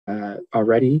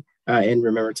already, and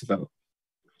remember to vote.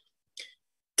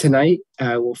 Tonight,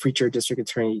 we'll feature District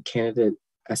Attorney candidate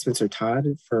Spencer Todd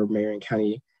for Marion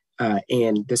County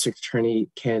and District Attorney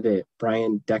candidate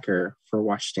Brian Decker for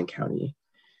Washington County.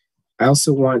 I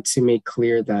also want to make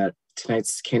clear that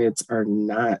tonight's candidates are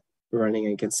not running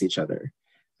against each other.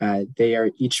 They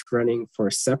are each running for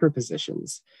separate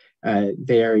positions.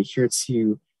 They are here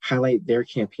to highlight their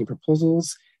campaign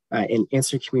proposals and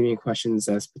answer community questions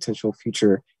as potential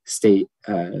future state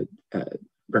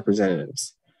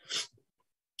representatives.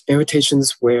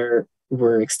 Invitations were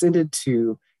extended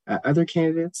to other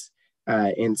candidates,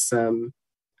 and some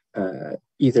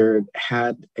either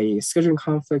had a scheduling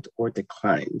conflict or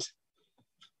declined.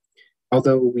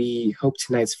 Although we hope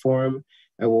tonight's forum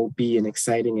will be an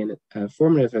exciting and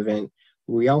formative event,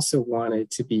 we also want it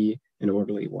to be an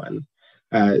orderly one.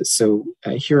 So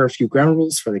here are a few ground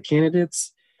rules for the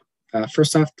candidates.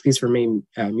 First off, please remain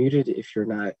muted if you're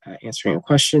not answering a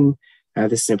question.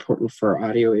 This is important for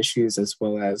audio issues as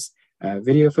well as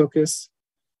video focus.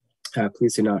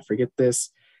 Please do not forget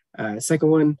this. Second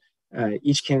one,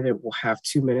 each candidate will have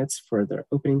 2 minutes for their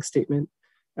opening statement.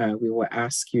 We will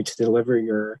ask you to deliver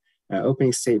your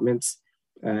opening statements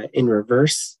in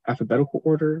reverse alphabetical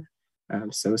order.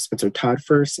 So Spencer Todd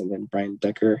first and then Brian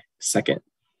Decker second.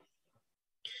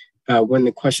 When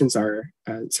the questions are,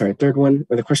 third one,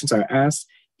 when the questions are asked,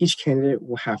 each candidate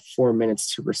will have 4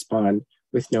 minutes to respond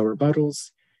with no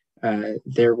rebuttals.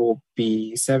 There will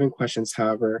be 7 questions,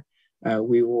 however.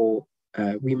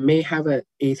 We may have an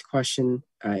 8th question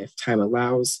if time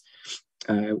allows.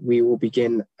 We will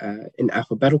begin in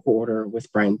alphabetical order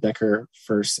with Brian Decker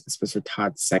first and Spencer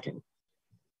Todd second.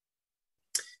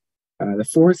 The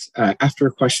fourth, after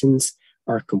questions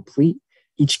are complete,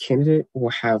 each candidate will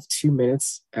have 2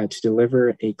 minutes to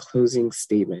deliver a closing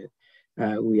statement.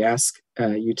 We ask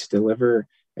you to deliver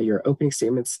your opening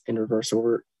statements in reverse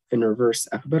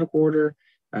alphabetical order,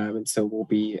 and so we'll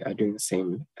be doing the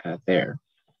same there.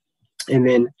 And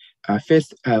then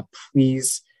fifth,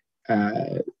 please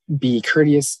be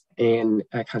courteous and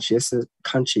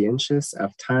conscientious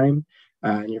of time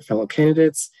and your fellow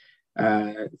candidates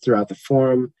throughout the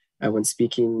forum. When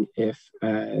speaking, if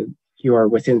you are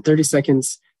within 30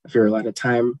 seconds of your allotted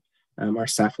time, our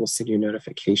staff will send you a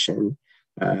notification.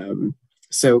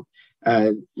 So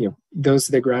those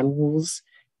are the ground rules,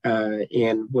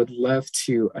 and would love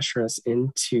to usher us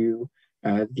into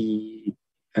the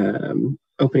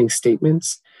opening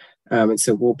statements. And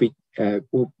so we'll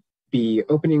be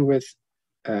opening with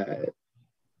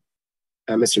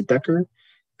Mr. Decker,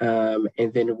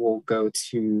 and then we'll go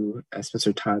to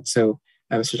Spencer Todd. So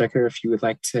Mr. Decker, if you would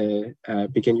like to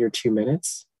begin your 2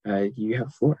 minutes, you have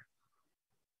the floor.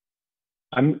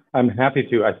 I'm happy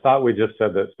to. I thought we just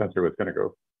said that Spencer was going to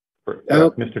go first.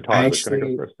 Mr. Todd was going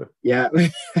to go first. Yeah,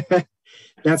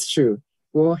 that's true.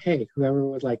 Well, hey, whoever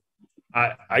would like.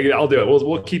 I'll do it.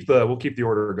 We'll keep the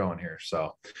order going here.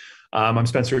 So I'm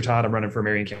Spencer Todd. I'm running for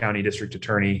Marion County District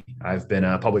Attorney. I've been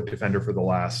a public defender for the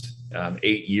last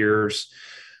 8 years.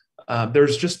 There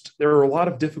are a lot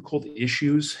of difficult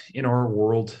issues in our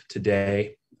world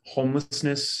today.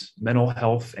 Homelessness, mental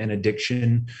health, and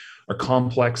addiction are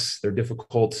complex. They're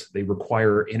difficult. They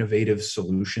require innovative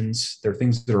solutions. They're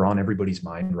things that are on everybody's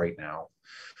mind right now.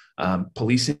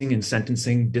 Policing and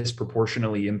sentencing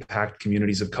disproportionately impact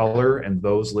communities of color and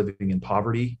those living in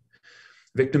poverty.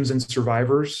 Victims and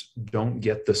survivors don't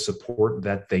get the support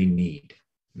that they need.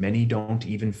 Many don't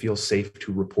even feel safe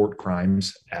to report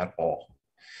crimes at all.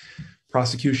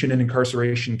 Prosecution and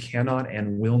incarceration cannot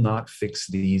and will not fix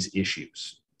these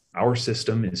issues. Our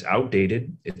system is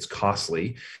outdated, it's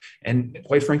costly, and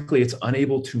quite frankly, it's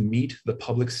unable to meet the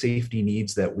public safety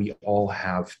needs that we all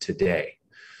have today.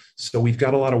 So we've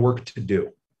got a lot of work to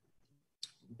do.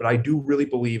 But I do really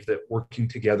believe that working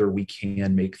together, we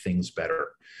can make things better.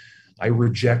 I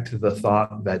reject the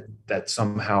thought that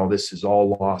somehow this is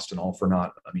all lost and all for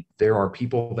naught. I mean, there are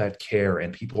people that care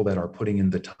and people that are putting in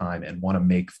the time and want to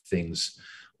make things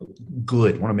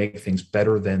good, want to make things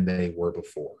better than they were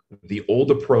before. The old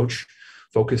approach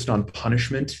focused on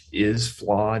punishment is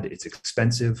flawed. It's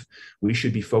expensive. We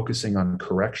should be focusing on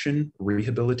correction,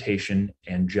 rehabilitation,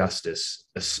 and justice,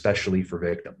 especially for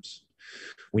victims.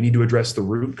 We need to address the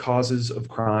root causes of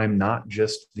crime, not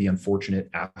just the unfortunate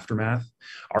aftermath.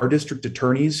 Our district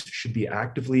attorneys should be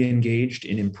actively engaged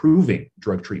in improving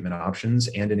drug treatment options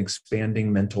and in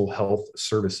expanding mental health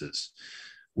services.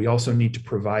 We also need to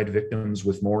provide victims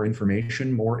with more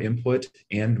information, more input,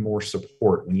 and more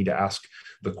support. We need to ask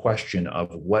the question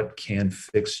of what can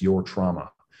fix your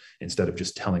trauma instead of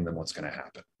just telling them what's going to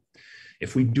happen.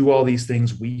 If we do all these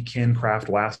things, we can craft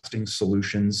lasting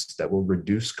solutions that will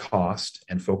reduce cost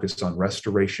and focus on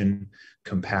restoration,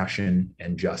 compassion,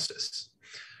 and justice.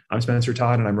 I'm Spencer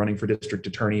Todd, and I'm running for district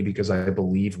attorney because I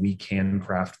believe we can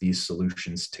craft these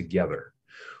solutions together.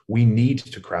 We need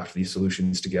to craft these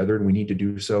solutions together, and we need to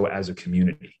do so as a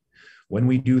community. When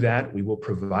we do that, we will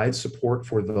provide support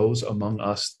for those among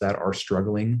us that are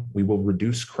struggling. We will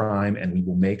reduce crime, and we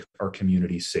will make our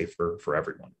community safer for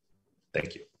everyone.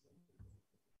 Thank you.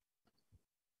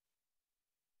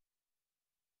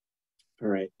 All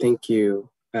right, thank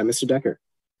you. Mr. Decker.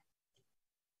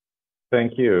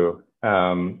 Thank you.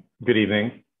 Good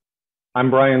evening.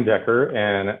 I'm Brian Decker,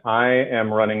 and I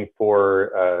am running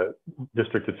for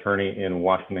district attorney in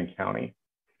Washington County.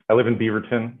 I live in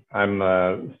Beaverton. I'm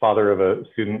a father of a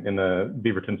student in the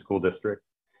Beaverton School District.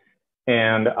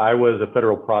 And I was a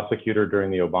federal prosecutor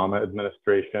during the Obama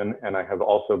administration, and I have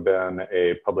also been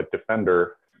a public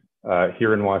defender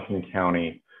here in Washington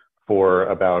County for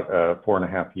about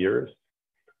 4.5 years.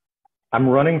 I'm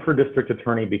running for district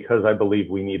attorney because I believe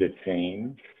we need a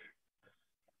change.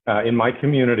 In my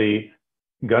community,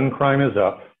 gun crime is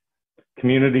up.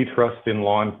 Community trust in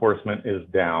law enforcement is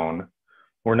down.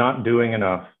 We're not doing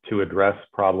enough to address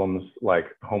problems like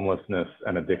homelessness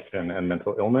and addiction and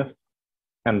mental illness,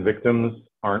 and victims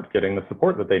aren't getting the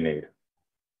support that they need.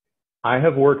 I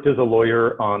have worked as a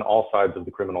lawyer on all sides of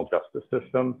the criminal justice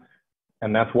system,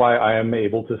 and that's why I am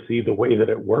able to see the way that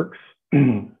it works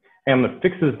and the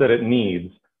fixes that it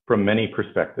needs from many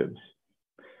perspectives.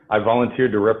 I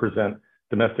volunteered to represent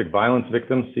domestic violence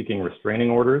victims seeking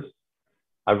restraining orders.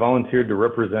 I volunteered to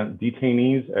represent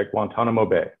detainees at Guantanamo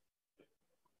Bay.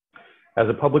 As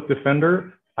a public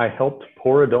defender, I helped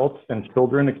poor adults and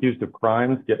children accused of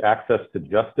crimes get access to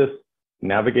justice,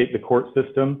 navigate the court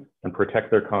system, and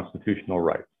protect their constitutional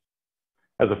rights.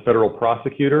 As a federal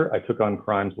prosecutor, I took on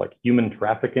crimes like human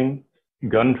trafficking,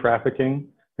 gun trafficking,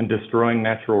 and destroying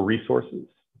natural resources.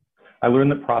 I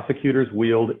learned that prosecutors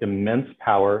wield immense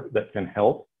power that can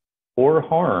help or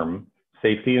harm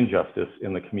safety and justice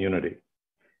in the community.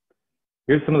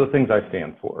 Here's some of the things I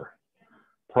stand for.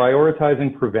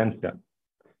 Prioritizing prevention.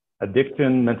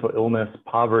 Addiction, mental illness,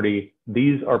 poverty,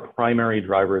 these are primary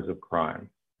drivers of crime.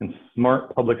 And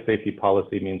smart public safety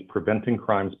policy means preventing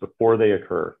crimes before they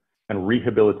occur and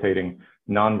rehabilitating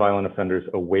nonviolent offenders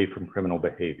away from criminal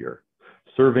behavior.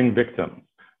 Serving victims.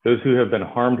 Those who have been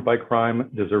harmed by crime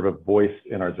deserve a voice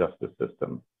in our justice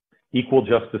system. Equal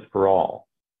justice for all.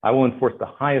 I will enforce the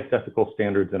highest ethical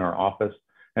standards in our office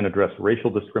and address racial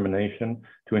discrimination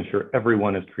to ensure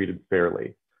everyone is treated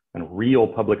fairly, and real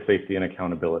public safety and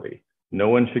accountability. No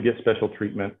one should get special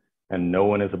treatment, and no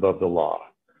one is above the law.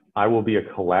 I will be a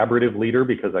collaborative leader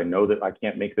because I know that I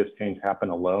can't make this change happen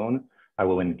alone. I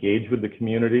will engage with the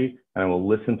community, and I will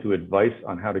listen to advice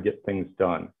on how to get things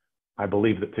done. I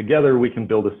believe that together we can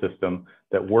build a system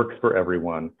that works for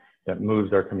everyone, that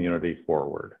moves our community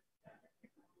forward.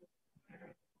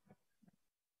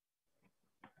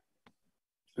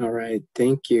 All right,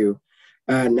 thank you.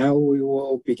 Now we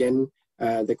will begin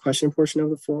the question portion of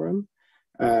the forum.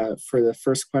 For the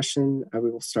first question,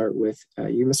 we will start with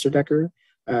you, Mr. Decker,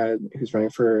 who's running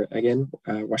for, again,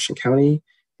 Washington County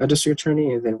District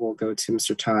Attorney, and then we'll go to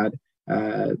Mr. Todd,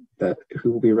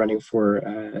 who will be running for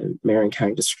Marion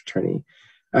County District Attorney.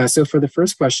 So for the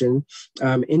first question,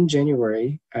 in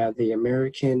January, the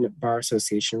American Bar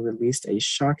Association released a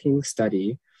shocking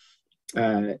study,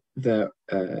 the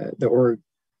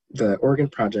Oregon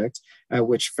Project,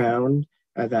 which found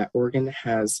that Oregon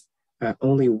has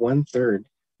only 1/3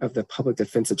 of the public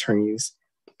defense attorneys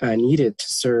needed to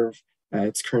serve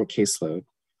its current caseload.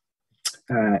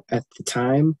 At the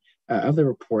time of the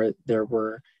report, there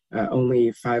were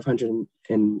only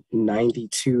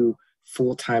 592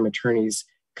 full-time attorneys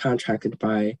contracted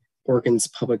by Oregon's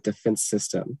public defense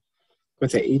system,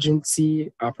 with the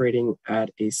agency operating at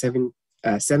a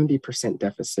 70%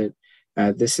 deficit.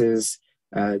 This is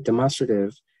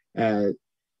demonstrative that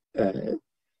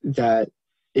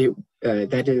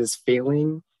it is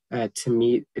failing to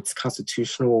meet its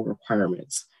constitutional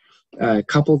requirements.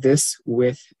 Couple this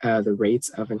with the rates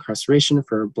of incarceration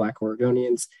for Black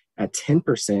Oregonians at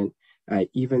 10%,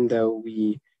 even though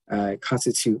we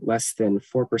constitute less than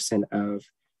 4%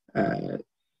 of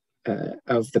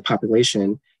the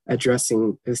population.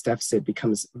 Addressing this deficit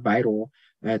becomes vital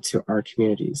to our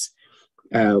communities.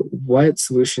 What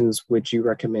solutions would you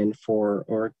recommend for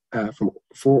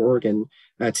Oregon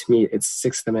to meet its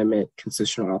Sixth Amendment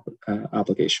constitutional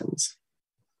obligations?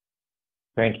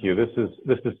 Thank you. This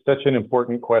is such an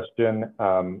important question,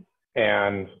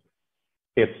 and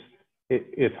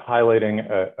it's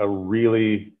highlighting a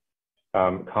really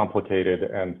complicated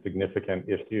and significant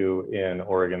issue in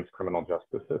Oregon's criminal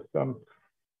justice system.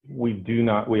 We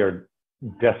are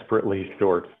desperately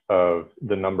short of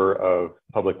the number of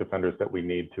public defenders that we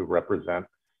need to represent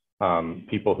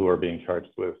people who are being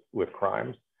charged with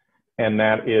crimes. And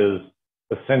that is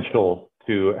essential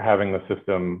to having the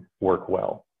system work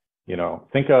well. You know,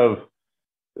 think of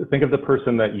the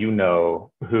person that you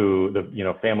know who,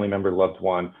 family member, loved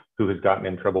one who has gotten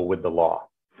in trouble with the law.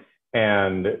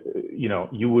 And,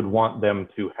 you would want them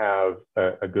to have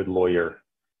a good lawyer,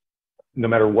 no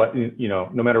matter what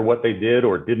they did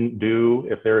or didn't do.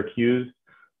 If they're accused,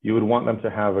 you would want them to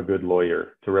have a good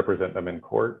lawyer to represent them in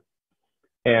court.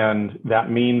 And that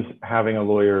means having a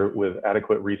lawyer with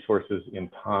adequate resources in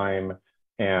time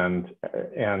and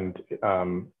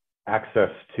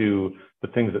access to the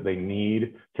things that they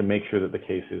need to make sure that the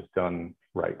case is done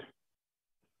right.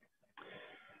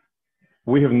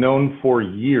 We have known for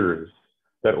years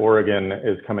that Oregon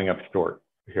is coming up short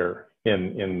here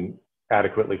in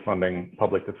adequately funding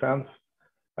public defense.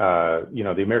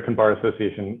 The American Bar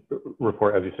Association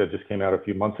report, as you said, just came out a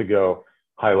few months ago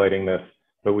highlighting this,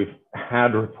 but we've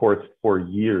had reports for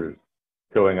years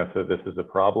showing us that this is a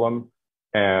problem.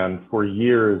 And for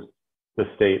years, the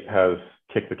state has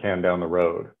kicked the can down the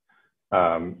road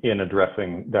in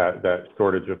addressing that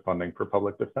shortage of funding for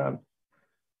public defense.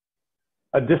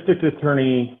 A district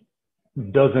attorney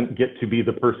doesn't get to be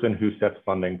the person who sets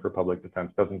funding for public defense,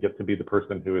 doesn't get to be the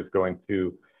person who is going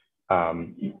to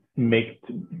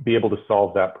be able to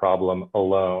solve that problem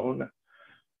alone.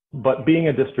 But being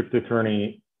a district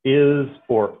attorney is,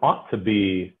 or ought to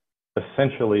be,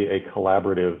 essentially a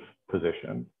collaborative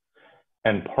position.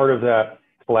 And part of that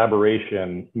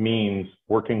collaboration means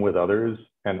working with others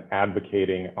and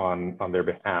advocating on their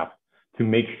behalf to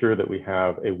make sure that we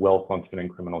have a well-functioning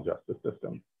criminal justice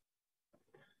system.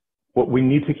 What we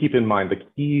need to keep in mind,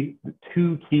 the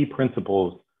two key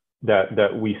principles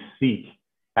that we seek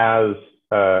as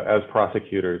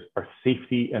prosecutors are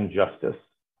safety and justice.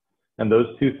 And those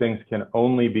two things can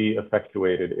only be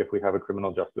effectuated if we have a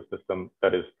criminal justice system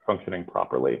that is functioning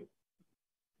properly.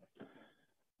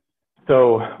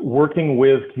 So working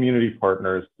with community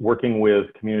partners, working with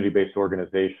community-based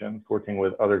organizations, working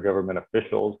with other government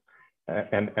officials,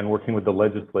 and working with the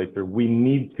legislature, we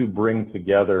need to bring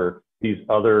together these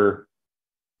other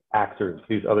actors,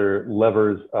 these other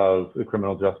levers of the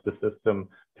criminal justice system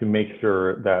to make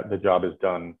sure that the job is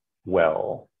done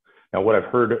well. Now, what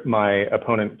I've heard my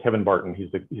opponent, Kevin Barton,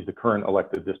 he's the current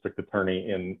elected district attorney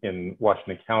in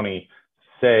Washington County,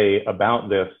 say about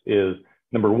this is,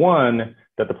 number one,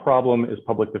 that the problem is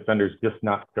public defenders just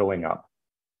not showing up,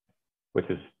 which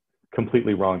is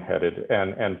completely wrong-headed.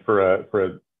 And for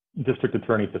a district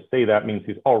attorney to say that means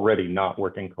he's already not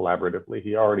working collaboratively.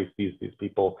 He already sees these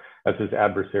people as his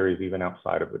adversaries even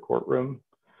outside of the courtroom.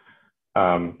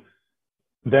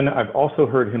 Then I've also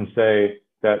heard him say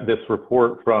that this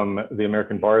report from the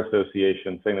American Bar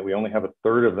Association saying that we only have a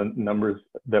third of the numbers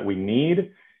that we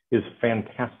need is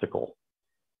fantastical.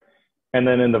 And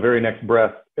then in the very next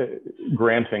breath,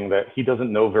 granting that he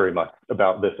doesn't know very much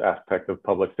about this aspect of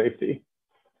public safety.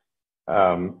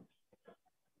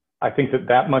 I think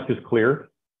that much is clear,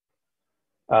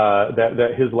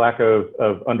 that his lack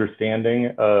of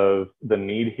understanding of the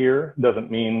need here doesn't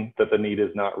mean that the need is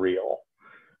not real.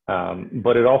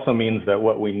 But it also means that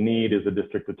what we need is a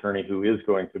district attorney who is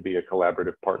going to be a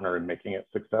collaborative partner in making it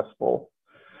successful.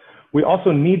 We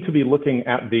also need to be looking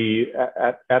at the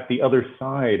other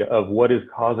side of what is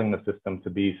causing the system to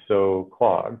be so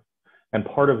clogged. And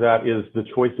part of that is the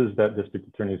choices that district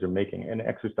attorneys are making and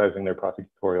exercising their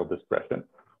prosecutorial discretion.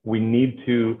 We need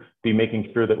to be making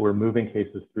sure that we're moving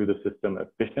cases through the system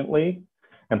efficiently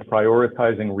and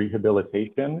prioritizing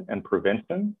rehabilitation and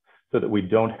prevention so that we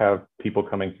don't have people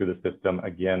coming through the system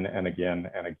again and again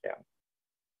and again.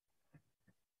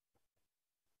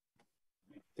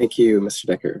 Thank you, Mr.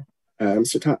 Decker.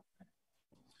 Mr. Todd.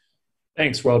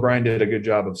 Thanks. Well, Brian did a good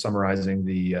job of summarizing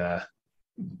the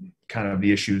kind of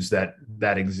the issues that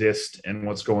exist and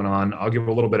what's going on. I'll give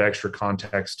a little bit extra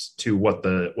context to what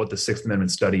the Sixth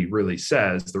Amendment study really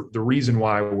says. The reason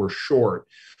why we're short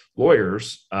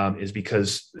lawyers is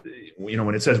because,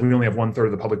 when it says we only have 1/3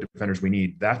 of the public defenders we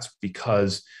need, that's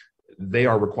because they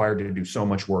are required to do so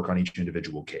much work on each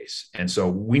individual case. And so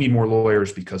we need more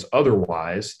lawyers because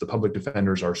otherwise the public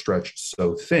defenders are stretched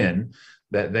so thin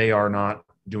that they are not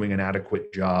doing an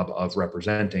adequate job of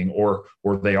representing, or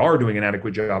they are doing an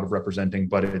adequate job of representing,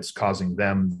 but it's causing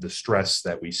them the stress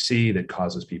that we see that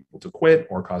causes people to quit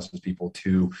or causes people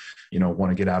to, want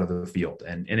to get out of the field.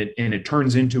 And it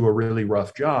turns into a really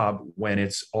rough job when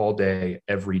it's all day,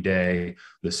 every day,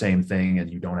 the same thing,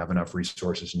 and you don't have enough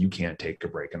resources and you can't take a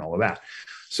break and all of that.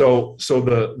 So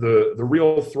the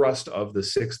real thrust of the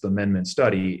Sixth Amendment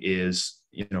study is,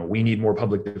 we need more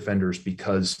public defenders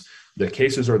because the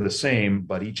cases are the same,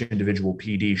 but each individual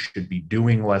PD should be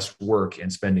doing less work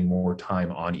and spending more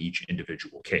time on each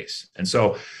individual case. And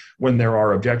so when there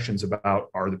are objections about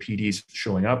are the PDs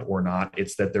showing up or not,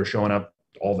 it's that they're showing up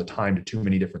all the time to too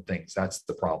many different things. That's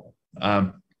the problem.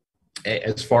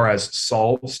 As far as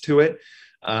solves to it,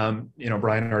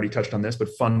 Brian already touched on this, but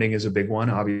funding is a big one.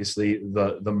 Obviously,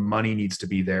 the money needs to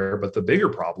be there, but the bigger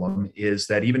problem is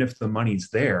that even if the money's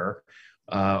there,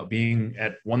 being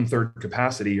at 1/3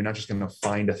 capacity, you're not just going to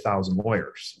find 1,000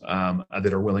 lawyers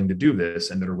that are willing to do this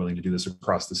and that are willing to do this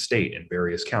across the state in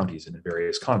various counties and in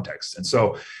various contexts. And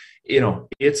so,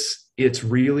 it's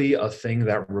really a thing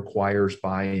that requires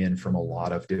buy-in from a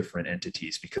lot of different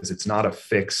entities, because it's not a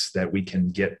fix that we can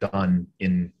get done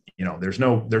in. There's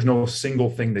no single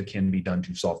thing that can be done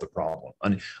to solve the problem.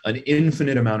 An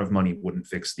infinite amount of money wouldn't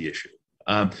fix the issue.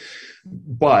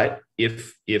 But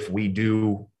if we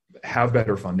do have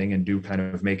better funding and do kind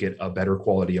of make it a better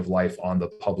quality of life on the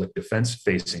public defense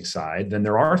facing side, then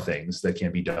there are things that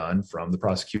can be done from the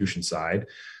prosecution side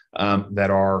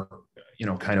that are,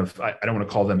 kind of, I don't want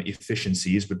to call them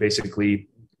efficiencies, but basically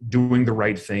doing the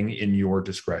right thing in your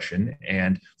discretion.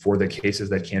 And for the cases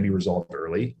that can be resolved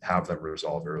early, have them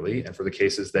resolved early. And for the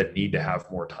cases that need to have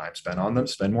more time spent on them,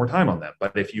 spend more time on them.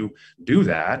 But if you do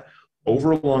that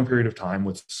over a long period of time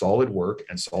with solid work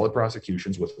and solid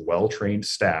prosecutions with well-trained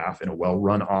staff in a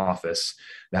well-run office,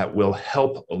 that will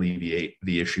help alleviate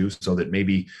the issue so that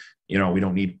maybe, we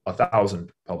don't need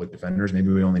 1,000 public defenders. Maybe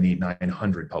we only need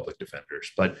 900 public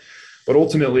defenders. But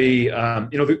ultimately,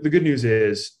 the good news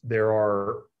is there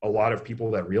are a lot of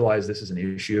people that realize this is an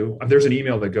issue. There's an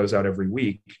email that goes out every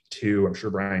week to, I'm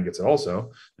sure Brian gets it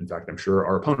also. In fact, I'm sure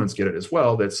our opponents get it as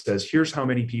well, that says, here's how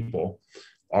many people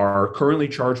are currently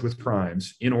charged with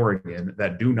crimes in Oregon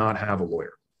that do not have a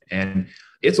lawyer. And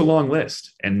it's a long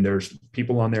list. And there's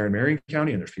people on there in Marion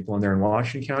County, and there's people on there in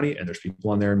Washington County, and there's people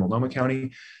on there in Multnomah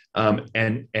County.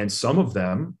 And some of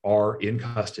them are in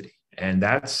custody. And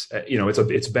that's,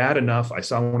 it's bad enough. I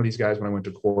saw one of these guys when I went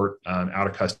to court out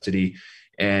of custody.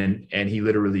 And he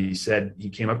literally said, he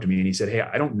came up to me and he said, hey,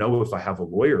 I don't know if I have a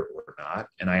lawyer or not.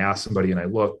 And I asked somebody and I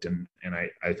looked and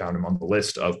I found him on the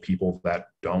list of people that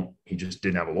he just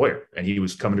didn't have a lawyer. And he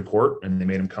was coming to court and they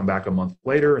made him come back a month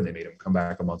later and they made him come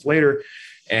back a month later.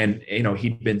 And,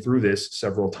 he'd been through this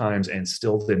several times and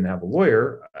still didn't have a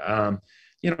lawyer.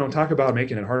 Talk about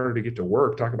making it harder to get to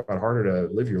work, talk about harder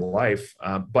to live your life.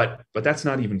 But that's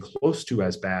not even close to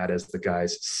as bad as the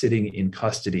guys sitting in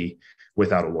custody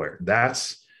without a lawyer.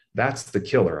 That's the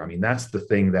killer. I mean, that's the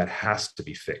thing that has to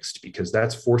be fixed, because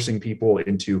that's forcing people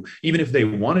into, even if they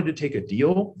wanted to take a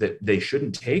deal that they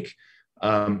shouldn't take,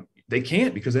 they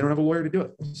can't because they don't have a lawyer to do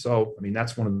it. So, I mean,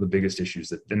 that's one of the biggest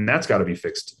issues and that's got to be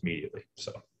fixed immediately.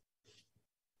 So.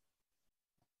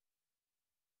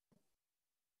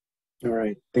 All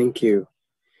right, thank you.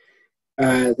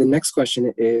 The next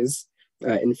question is,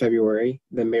 in February,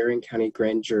 the Marion County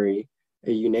Grand Jury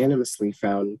unanimously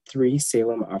found 3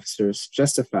 Salem officers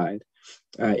justified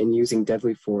in using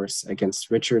deadly force against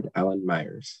Richard Allen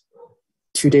Myers.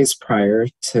 2 days prior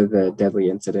to the deadly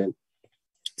incident,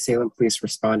 Salem police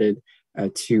responded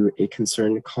to a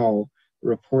concerned call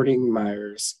reporting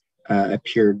Myers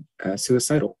appeared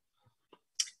suicidal.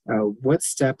 What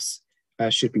steps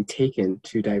should be taken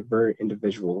to divert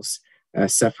individuals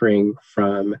suffering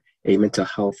from a mental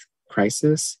health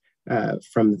crisis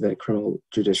from the criminal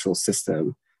judicial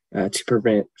system to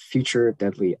prevent future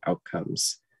deadly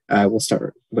outcomes? We'll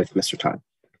start with Mr. Todd.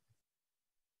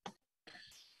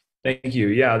 Thank you.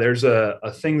 Yeah, there's a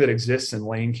thing that exists in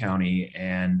Lane County,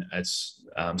 and it's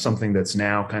something that's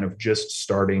now kind of just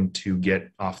starting to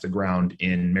get off the ground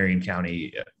in Marion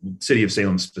County. City of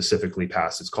Salem specifically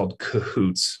passed. It's called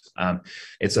CAHOOTS.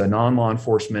 It's a non-law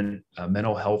enforcement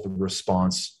mental health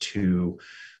response to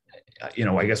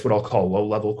I guess what I'll call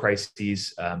low-level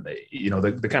crises.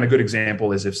 The kind of good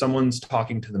example is if someone's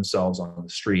talking to themselves on the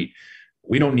street,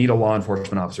 we don't need a law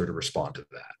enforcement officer to respond to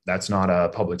that. That's not a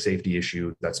public safety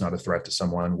issue. That's not a threat to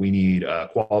someone. We need a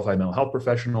qualified mental health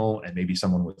professional and maybe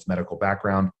someone with medical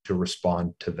background to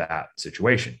respond to that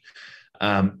situation.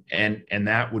 And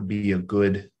that would be a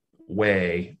good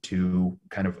way to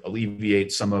kind of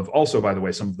alleviate some of, also, by the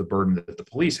way, some of the burden that the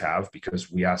police have,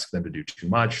 because we ask them to do too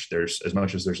much. There's, as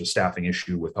much as there's a staffing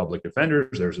issue with public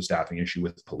defenders, there's a staffing issue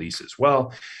with police as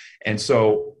well. And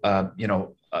so,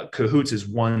 Cahoots is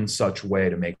one such way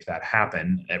to make that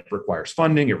happen. It requires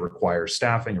funding, it requires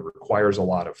staffing, it requires a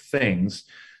lot of things.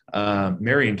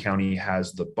 Marion County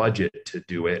has the budget to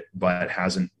do it, but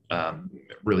hasn't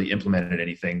really implemented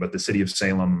anything. But the city of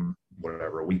Salem,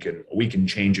 whatever, a week and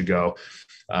change ago,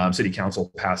 city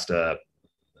council passed a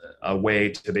way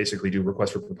to basically do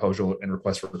request for proposal and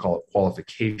request for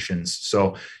qualifications.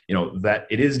 So, that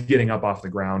it is getting up off the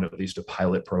ground, at least a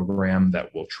pilot program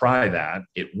that will try that.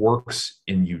 It works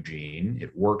in Eugene,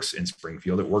 it works in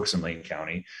Springfield, it works in Lane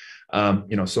County.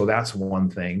 So that's one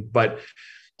thing, but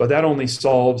that only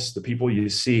solves the people you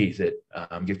see that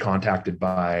get contacted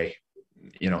by,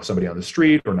 somebody on the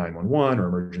street or 911 or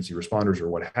emergency responders or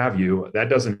what have you. That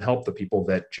doesn't help the people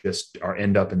that just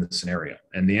end up in the scenario.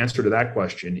 And the answer to that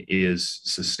question is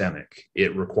systemic.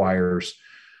 It requires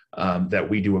that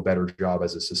we do a better job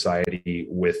as a society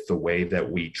with the way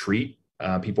that we treat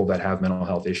people that have mental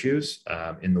health issues,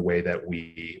 in the way that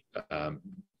we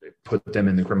put them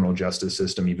in the criminal justice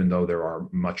system, even though there are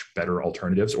much better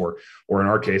alternatives, or in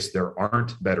our case, there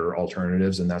aren't better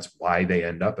alternatives. And that's why they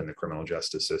end up in the criminal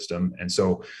justice system. And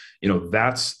so,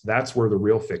 that's where the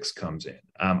real fix comes in.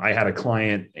 I had a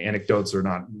client, anecdotes are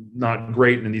not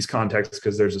great in these contexts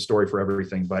because there's a story for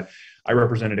everything, but I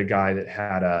represented a guy that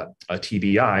had a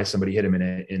TBI. Somebody hit him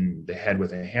in the head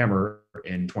with a hammer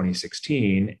in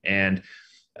 2016. And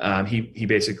he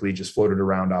basically just floated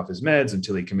around off his meds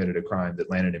until he committed a crime that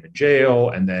landed him in jail.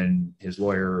 And then his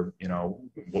lawyer,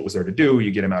 what was there to do? You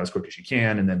get him out as quick as you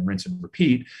can and then rinse and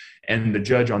repeat. And the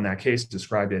judge on that case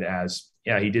described it as,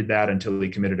 yeah, he did that until he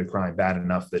committed a crime bad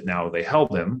enough that now they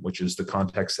held him, which is the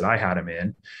context that I had him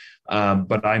in.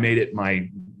 But I made it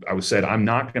said, I'm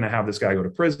not going to have this guy go to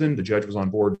prison. The judge was on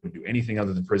board to do anything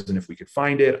other than prison if we could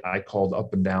find it. I called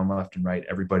up and down, left and right,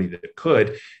 everybody that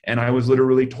could. And I was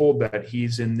literally told that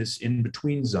he's in this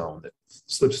in-between zone that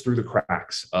slips through the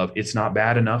cracks of, it's not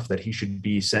bad enough that he should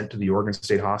be sent to the Oregon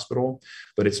State Hospital,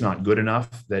 but it's not good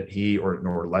enough that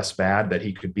nor less bad that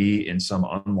he could be in some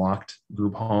unlocked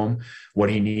group home. What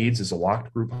he needs is a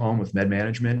locked group home with med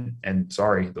management. And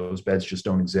sorry, those beds just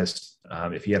don't exist.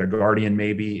 If he had a guardian,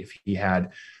 maybe, if he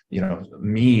had,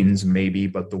 means, maybe,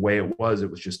 but the way it was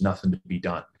just nothing to be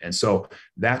done. And so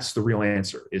that's the real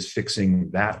answer, is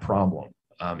fixing that problem.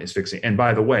 And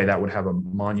by the way, that would have a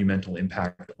monumental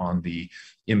impact on the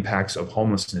impacts of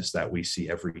homelessness that we see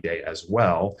every day as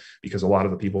well, because a lot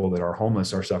of the people that are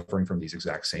homeless are suffering from these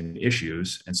exact same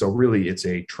issues. And so really it's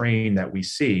a train that we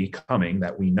see coming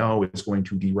that we know is going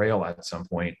to derail at some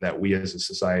point, that we as a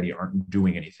society aren't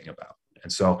doing anything about.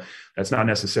 And so that's not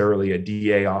necessarily a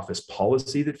DA office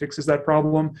policy that fixes that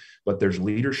problem, but there's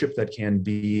leadership that can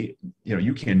be,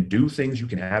 you can do things, you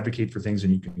can advocate for things,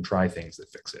 and you can try things that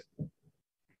fix it.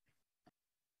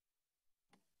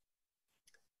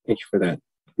 Thank you for that.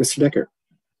 Mr. Decker.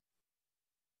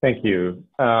 Thank you.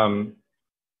 Again,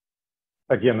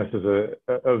 this is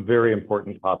a very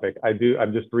important topic.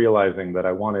 I'm just realizing that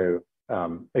I want to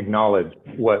acknowledge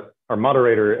what our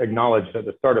moderator acknowledged at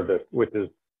the start of this, which is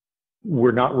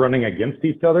we're not running against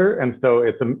each other. And so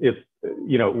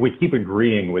we keep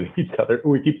agreeing with each other.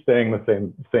 We keep saying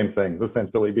the same things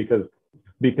essentially, because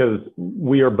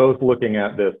we are both looking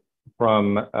at this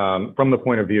from the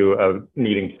point of view of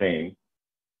needing change.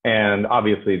 And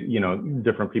obviously,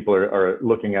 different people are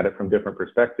looking at it from different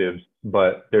perspectives,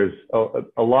 but there's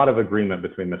a lot of agreement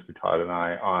between Mr. Todd and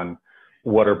I on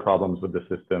what are problems with the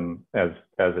system as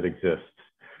it exists.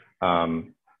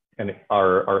 And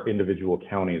our individual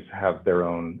counties have their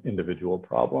own individual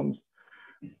problems.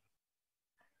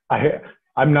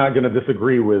 I'm not going to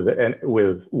disagree with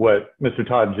what Mr.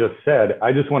 Todd just said.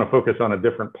 I just want to focus on a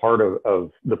different part of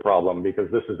the problem,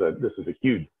 because this is a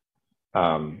huge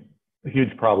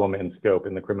problem in scope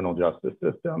in the criminal justice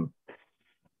system.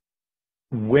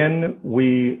 When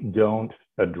we don't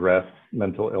address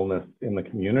mental illness in the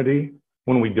community,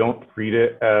 when we don't treat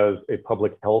it as a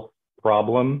public health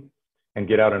problem and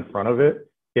get out in front of it,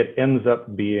 it ends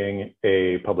up being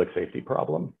a public safety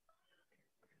problem.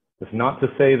 It's not to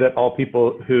say that all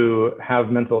people who have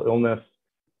mental illness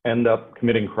end up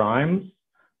committing crimes,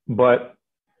 but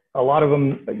a lot of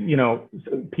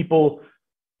them, people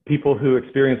who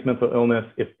experience mental illness,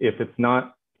 if it's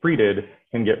not treated,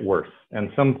 can get worse. And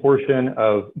some portion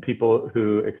of people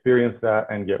who experience that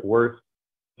and get worse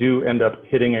do end up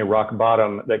hitting a rock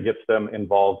bottom that gets them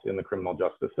involved in the criminal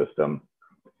justice system.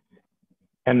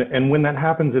 And when that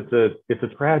happens, it's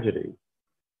a tragedy.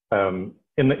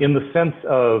 in the sense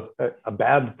of a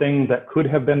bad thing that could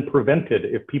have been prevented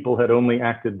if people had only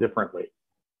acted differently,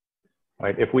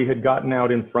 right? If we had gotten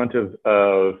out in front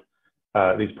of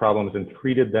these problems and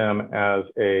treated them as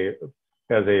a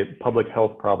public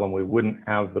health problem, we wouldn't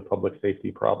have the public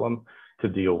safety problem to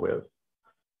deal with.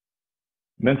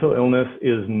 Mental illness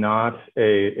is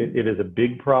it is a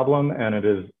big problem, and it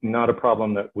is not a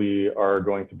problem that we are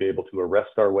going to be able to arrest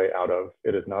our way out of.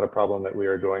 It is not a problem that we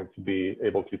are going to be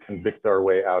able to convict our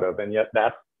way out of. And yet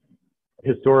that's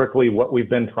historically what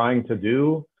we've been trying to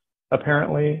do,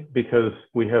 apparently, because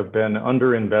we have been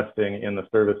underinvesting in the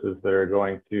services that are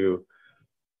going to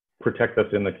protect us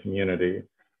in the community.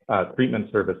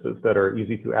 Treatment services that are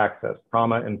easy to access,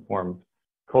 trauma-informed,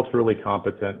 culturally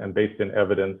competent, and based in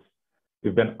evidence.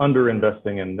 We've been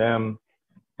underinvesting in them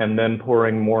and then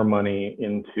pouring more money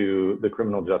into the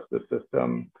criminal justice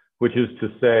system, which is to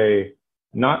say,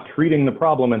 not treating the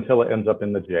problem until it ends up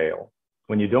in the jail.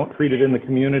 When you don't treat it in the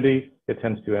community, it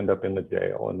tends to end up in the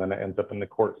jail, and then it ends up in the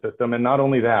court system. And not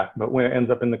only that, but when it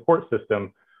ends up in the court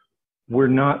system, we're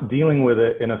not dealing with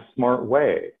it in a smart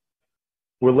way.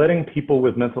 We're letting people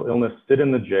with mental illness sit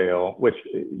in the jail, which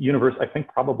I think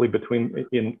probably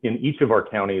in each of our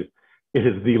counties, it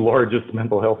is the largest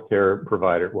mental health care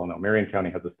provider. Well, no, Marion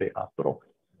County has a state hospital.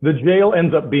 The jail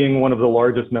ends up being one of the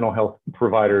largest mental health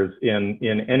providers in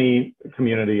any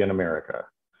community in America.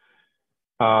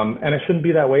 And it shouldn't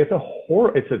be that way.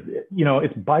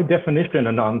 It's by definition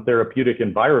a non-therapeutic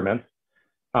environment.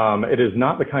 It is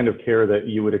not the kind of care that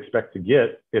you would expect to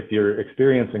get if you're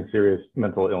experiencing serious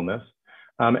mental illness.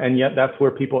 And yet that's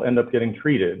where people end up getting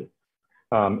treated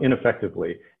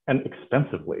ineffectively and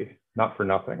expensively, not for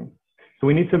nothing. So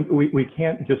we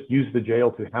can't just use the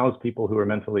jail to house people who are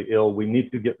mentally ill. We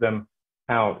need to get them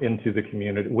out into the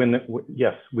community.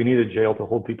 Yes, we need a jail to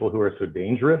hold people who are so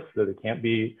dangerous that they can't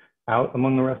be out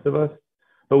among the rest of us.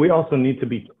 But we also need to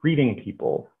be treating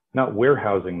people, not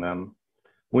warehousing them.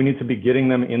 We need to be getting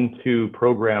them into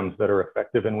programs that are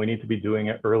effective, and we need to be doing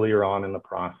it earlier on in the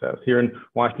process. Here in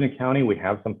Washington County, we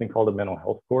have something called a mental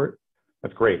health court.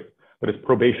 That's great, but it's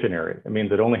probationary. It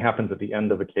means it only happens at the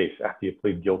end of a case after you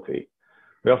plead guilty.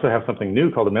 We also have something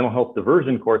new called a mental health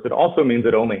diversion court. That also means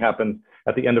it only happens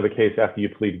at the end of a case after you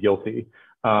plead guilty.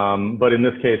 But in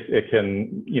this case, it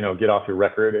can, get off your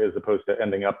record as opposed to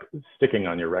ending up sticking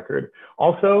on your record.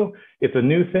 Also, it's a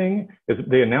new thing.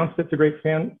 They announced it's a great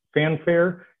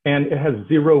fanfare, and it has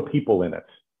 0 people in it.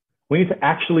 We need to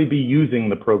actually be using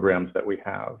the programs that we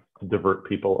have to divert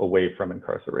people away from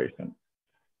incarceration.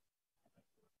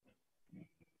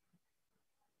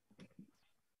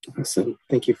 Awesome.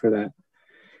 Thank you for that.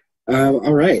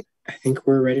 All right. I think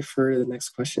we're ready for the next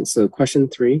question. So question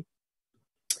 3,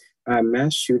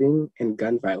 mass shooting and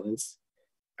gun violence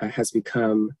has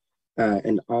become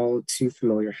an all too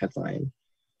familiar headline.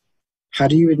 How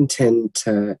do you intend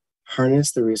to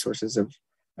harness the resources of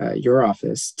your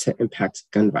office to impact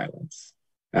gun violence?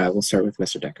 We'll start with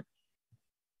Mr. Decker.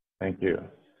 Thank you.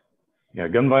 Yeah,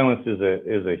 gun violence is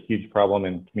a huge problem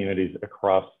in communities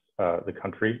across the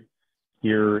country.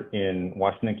 Here in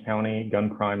Washington County, gun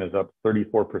crime is up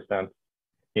 34%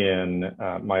 in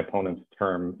my opponent's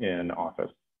term in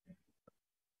office.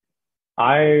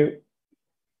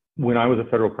 When I was a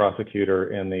federal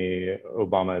prosecutor in the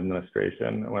Obama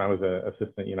administration, when I was an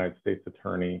assistant United States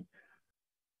attorney,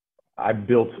 I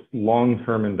built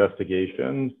long-term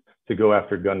investigations to go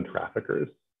after gun traffickers,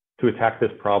 to attack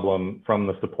this problem from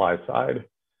the supply side,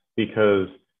 because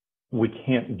we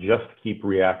can't just keep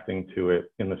reacting to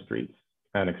it in the streets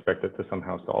and expect it to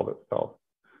somehow solve itself.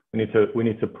 We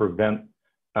need to prevent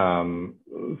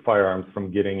firearms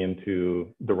from getting into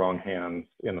the wrong hands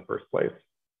in the first place.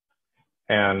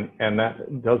 And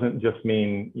that doesn't just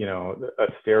mean, a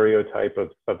stereotype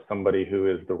of somebody who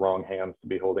is the wrong hands to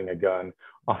be holding a gun.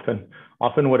 Often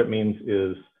what it means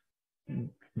is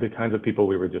the kinds of people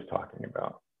we were just talking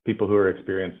about, people who are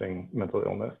experiencing mental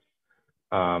illness,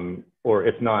 or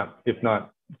if not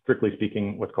strictly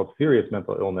speaking, what's called serious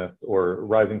mental illness, or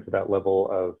rising to that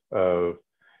level of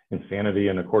insanity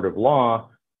in a court of law,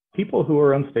 people who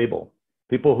are unstable,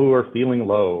 people who are feeling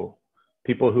low,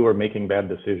 people who are making bad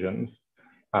decisions,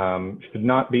 should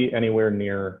not be anywhere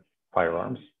near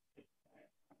firearms.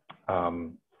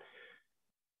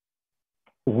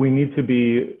 We need to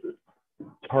be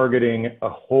targeting a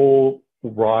whole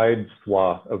wide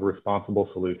swath of responsible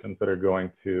solutions that are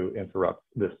going to interrupt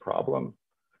this problem.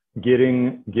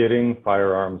 Getting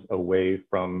firearms away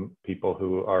from people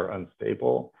who are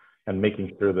unstable, and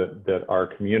making sure that our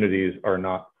communities are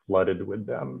not flooded with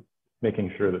them,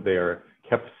 making sure that they are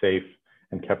kept safe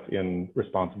and kept in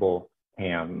responsible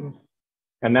hands.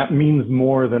 And that means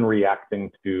more than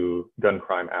reacting to gun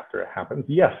crime after it happens.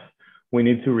 Yes, we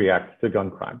need to react to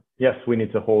gun crime. Yes, we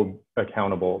need to hold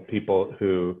accountable people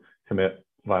who commit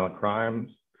violent crimes,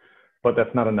 but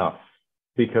that's not enough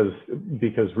because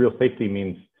real safety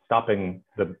means stopping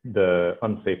the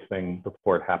unsafe thing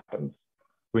before it happens.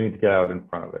 We need to get out in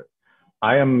front of it.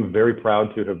 I am very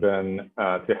proud to have been,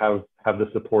 to have the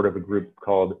support of a group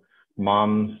called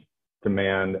Moms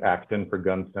Demand Action for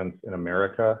Gun Sense in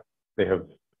America. They have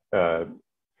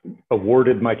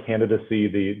awarded my candidacy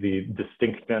the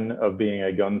distinction of being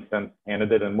a gun sense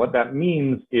candidate. And what that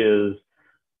means is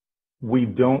we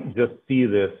don't just see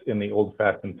this in the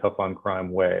old-fashioned tough on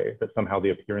crime way, that somehow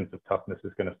the appearance of toughness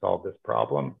is going to solve this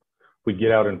problem. We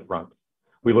get out in front.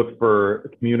 We look for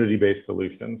community-based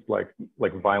solutions like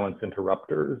violence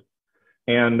interrupters.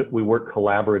 And we work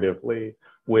collaboratively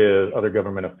with other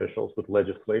government officials, with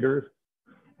legislators,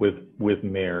 with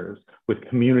mayors, with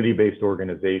community-based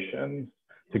organizations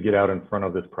to get out in front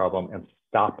of this problem and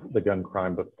stop the gun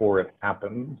crime before it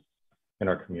happens in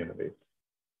our communities.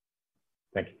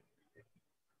 Thank you.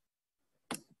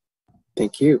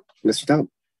 Thank you. Mr. Todd.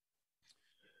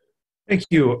 Thank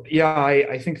you. Yeah,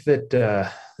 I think that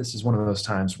this is one of those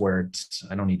times where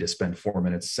I don't need to spend 4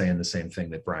 minutes saying the same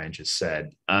thing that Brian just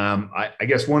said. I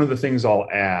guess one of the things I'll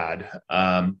add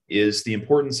is the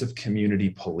importance of community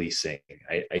policing.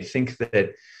 I think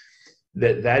that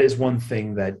is one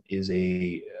thing that is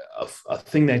a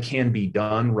thing that can be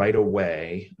done right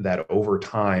away, that over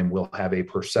time will have a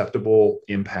perceptible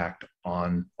impact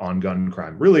on gun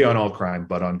crime, really on all crime,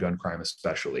 but on gun crime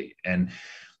especially. And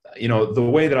the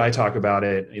way that I talk about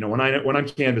it, when I'm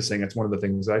canvassing, it's one of the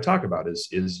things that I talk about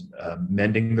is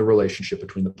mending the relationship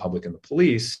between the public and the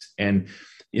police. And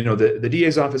the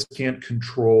DA's office can't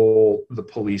control the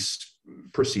police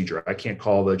procedure. I can't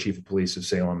call the chief of police of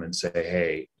Salem and say,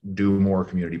 hey, do more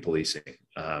community policing.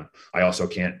 I also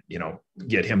can't,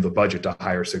 get him the budget to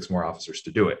hire 6 more officers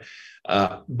to do it.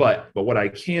 But what I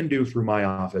can do through my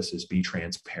office is be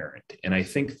transparent. And I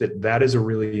think that is a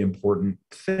really important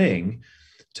thing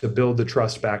to build the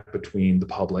trust back between the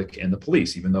public and the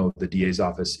police. Even though the DA's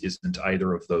office isn't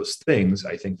either of those things,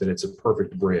 I think that it's a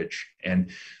perfect bridge. And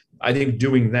I think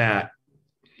doing that,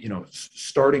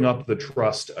 starting up the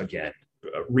trust again,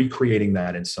 recreating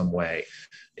that in some way,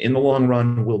 in the long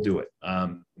run, will do it.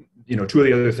 2 of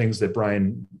the other things that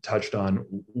Brian touched on,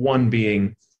 one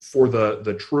being for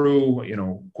the true,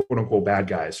 quote unquote bad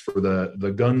guys, for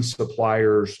the gun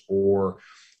suppliers or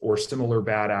similar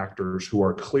bad actors who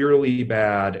are clearly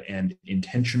bad and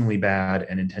intentionally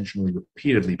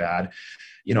repeatedly bad,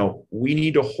 we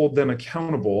need to hold them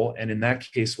accountable. And in that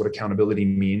case, what accountability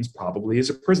means probably is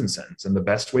a prison sentence. And the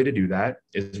best way to do that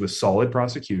is with solid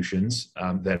prosecutions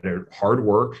that are hard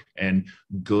work and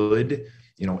good,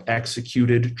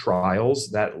 executed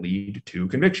trials that lead to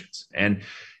convictions. And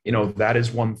that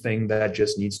is one thing that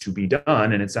just needs to be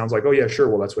done. And it sounds like, oh yeah, sure.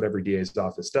 Well, that's what every DA's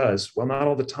office does. Well, not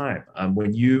all the time.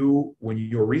 When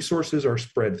your resources are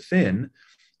spread thin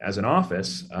as an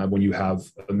office, when you have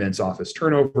immense office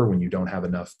turnover, when you don't have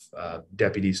enough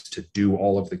deputies to do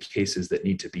all of the cases that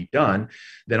need to be done,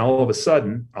 then all of a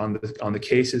sudden on the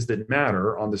cases that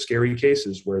matter, on the scary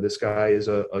cases where this guy is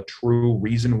a true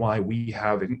reason why we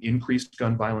have increased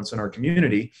gun violence in our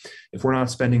community, if we're not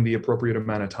spending the appropriate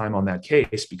amount of time on that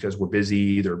case because we're busy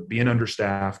either being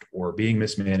understaffed or being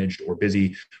mismanaged or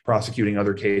busy prosecuting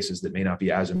other cases that may not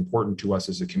be as important to us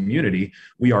as a community,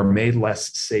 we are made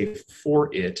less safe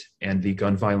for it. And the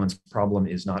gun violence problem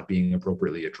is not being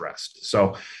appropriately addressed.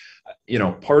 So,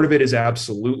 part of it is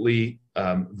absolutely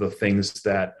the things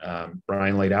that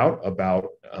Brian laid out about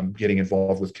getting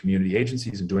involved with community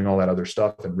agencies and doing all that other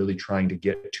stuff and really trying to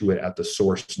get to it at the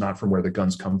source, not from where the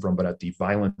guns come from, but at the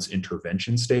violence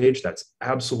intervention stage. That's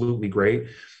absolutely great.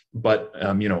 But,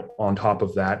 on top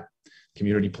of that,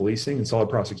 community policing and solid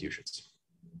prosecutions.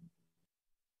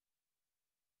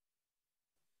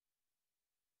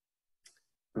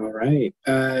 All right.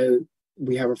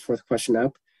 We have our 4th question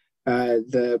up.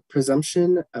 The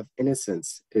presumption of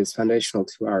innocence is foundational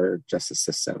to our justice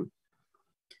system.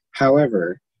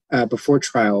 However, before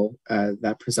trial,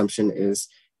 that presumption is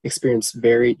experienced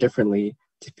very differently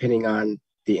depending on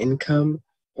the income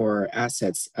or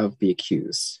assets of the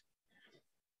accused.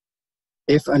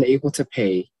 If unable to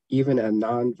pay, even a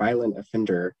non-violent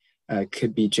offender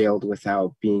could be jailed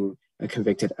without being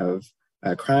convicted of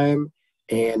a crime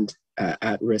and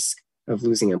at risk of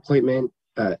losing employment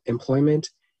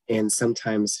and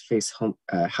sometimes face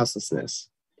houselessness.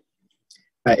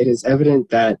 It is evident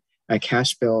that a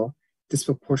cash bill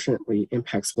disproportionately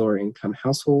impacts lower income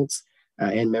households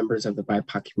and members of the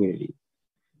BIPOC community.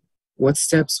 What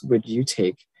steps would you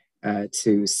take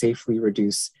to safely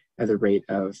reduce the rate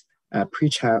of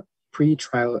pretrial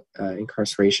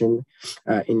incarceration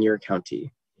in your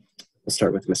county? We'll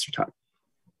start with Mr. Todd.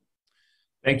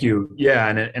 Thank you. Yeah,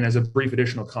 and as a brief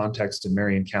additional context in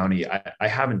Marion County, I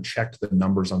haven't checked the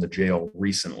numbers on the jail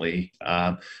recently,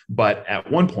 but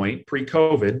at one point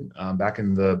pre-COVID, back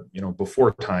in the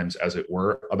before times, as it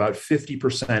were, about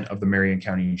 50% of the Marion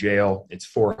County jail, it's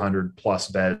 400 plus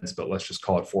beds, but let's just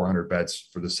call it 400 beds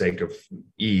for the sake of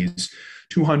ease.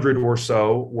 200 or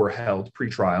so were held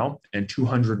pretrial, and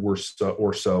 200 or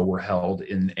so were held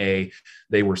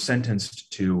they were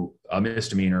sentenced to a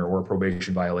misdemeanor or a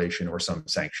probation violation or some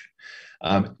sanction.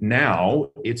 Now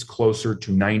it's closer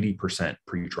to 90%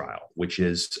 pretrial, which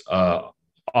is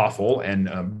awful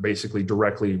and basically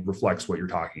directly reflects what you're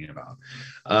talking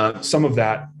about. Some of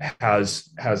that has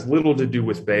little to do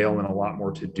with bail and a lot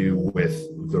more to do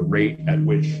with the rate at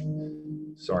which,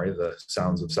 sorry, the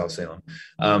sounds of South Salem,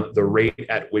 the rate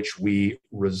at which we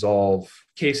resolve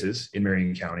cases in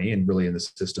Marion County and really in the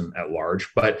system at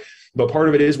large. But part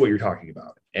of it is what you're talking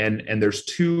about. And there's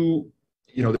two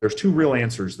real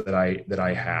answers that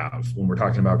I have when we're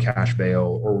talking about cash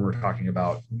bail or when we're talking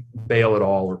about bail at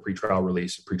all or pretrial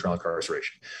release, pretrial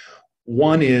incarceration.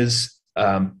 One is,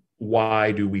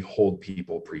 why do we hold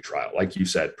people pretrial? Like you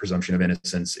said, presumption of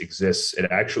innocence exists. It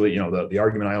actually, the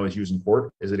argument I always use in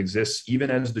court is it exists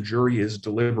even as the jury is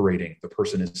deliberating. The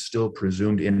person is still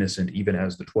presumed innocent, even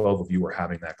as the 12 of you are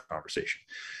having that conversation.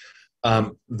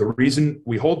 The reason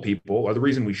we hold people, or the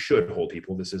reason we should hold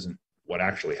people, this isn't what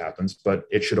actually happens, but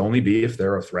it should only be if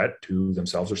they're a threat to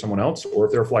themselves or someone else, or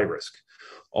if they're a flight risk.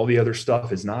 All the other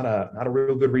stuff is not a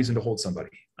real good reason to hold somebody.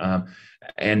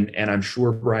 And I'm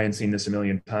sure Brian's seen this a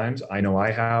million times. I know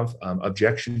I have.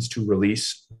 Objections to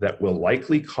release that will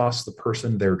likely cost the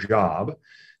person their job,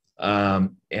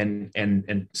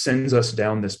 and sends us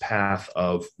down this path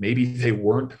of maybe they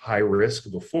weren't high risk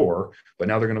before, but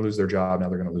now they're going to lose their job. Now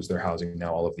they're going to lose their housing.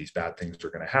 Now all of these bad things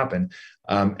are going to happen.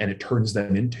 And it turns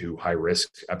them into high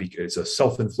risk because it's a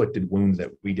self-inflicted wound that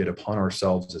we did upon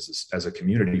ourselves as a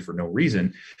community for no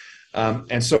reason.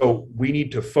 And so we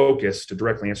need to focus to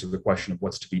directly answer the question of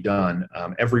what's to be done.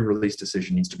 Every release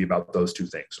decision needs to be about those two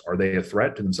things. Are they a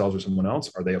threat to themselves or someone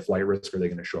else? Are they a flight risk? Are they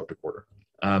going to show up to court?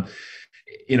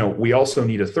 We also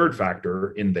need a third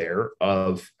factor in there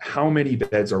of how many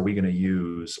beds are we going to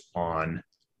use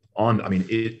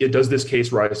does this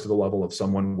case rise to the level of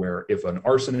someone where if an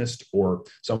arsonist or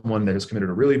someone that has committed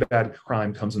a really bad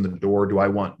crime comes in the door, do I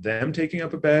want them taking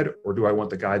up a bed, or do I want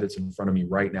the guy that's in front of me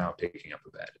right now taking up a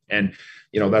bed? And,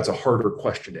 that's a harder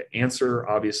question to answer,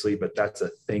 obviously, but that's a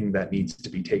thing that needs to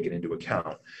be taken into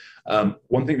account.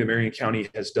 One thing that Marion County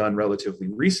has done relatively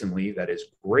recently that is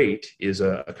great is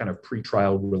a kind of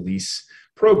pretrial release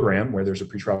program where there's a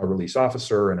pretrial release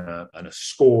officer and a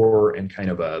score and kind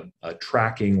of a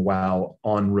tracking while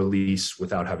on release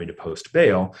without having to post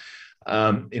bail.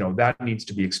 That needs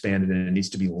to be expanded and it needs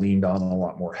to be leaned on a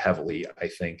lot more heavily. I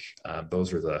think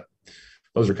those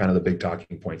are kind of the big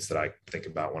talking points that I think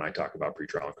about when I talk about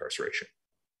pretrial incarceration.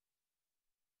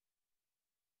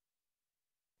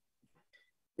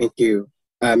 Thank you.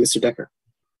 Mr. Decker.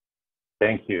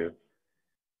 Thank you.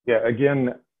 Yeah,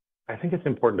 again, I think it's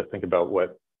important to think about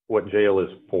what jail is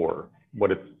for,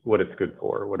 what it's good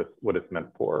for, what it's meant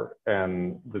for.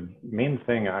 And the main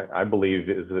thing I believe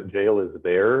is that jail is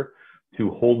there to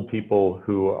hold people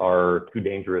who are too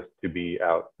dangerous to be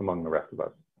out among the rest of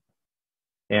us.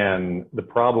 And the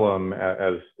problem,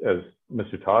 as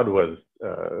Mr. Todd was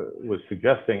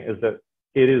suggesting, is that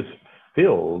it is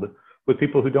filled with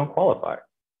people who don't qualify.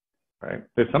 Right?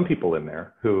 There's some people in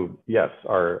there who, yes,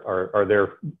 are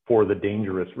there for the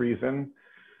dangerous reason.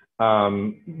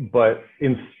 But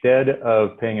instead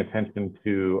of paying attention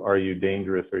to, are you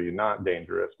dangerous, or are you not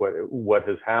dangerous? What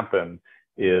has happened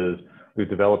is we've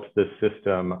developed this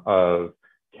system of,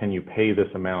 can you pay this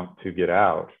amount to get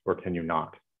out, or can you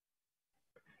not?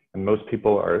 And most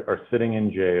people are sitting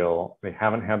in jail. They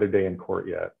haven't had their day in court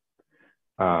yet.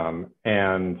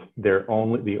 And the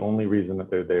only reason that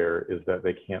they're there is that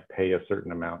they can't pay a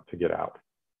certain amount to get out.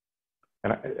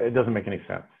 And it doesn't make any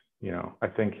sense. I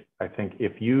think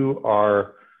if you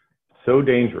are so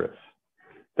dangerous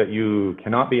that you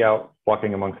cannot be out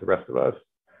walking amongst the rest of us,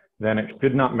 then it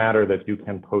should not matter that you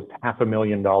can post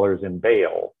 $500,000 in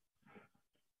bail.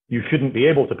 You shouldn't be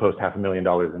able to post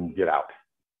 $500,000 and get out.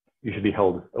 You should be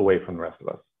held away from the rest of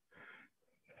us.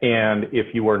 And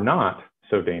if you are not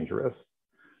so dangerous,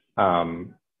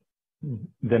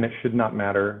 then it should not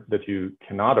matter that you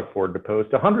cannot afford to post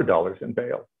 $100 in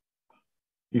bail.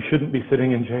 You shouldn't be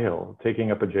sitting in jail, taking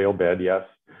up a jail bed, yes,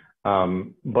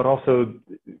 but also,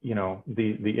 you know,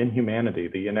 the inhumanity,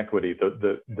 the inequity,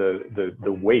 the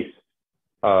waste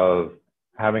of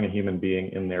having a human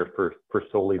being in there for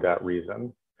solely that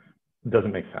reason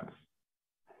doesn't make sense.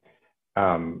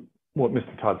 What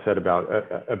Mr. Todd said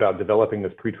about developing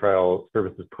this pretrial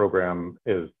services program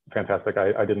is fantastic.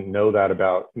 I didn't know that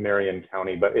about Marion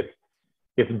County, but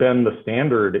it's been the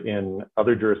standard in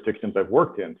other jurisdictions I've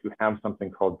worked in to have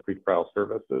something called pretrial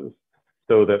services,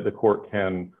 so that the court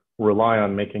can rely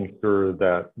on making sure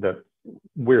that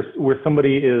where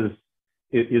somebody is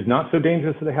not so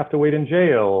dangerous that they have to wait in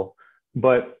jail,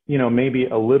 but, you know, maybe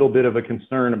a little bit of a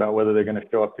concern about whether they're going to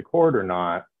show up to court or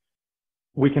not,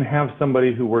 we can have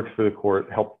somebody who works for the court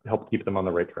help keep them on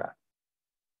the right track,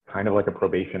 kind of like a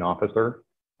probation officer,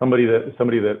 somebody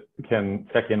that can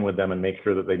check in with them and make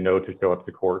sure that they know to show up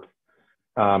to court.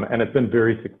 And it's been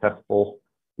very successful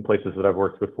in places that I've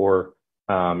worked before.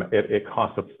 It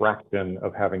costs a fraction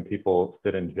of having people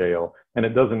sit in jail, and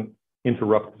it doesn't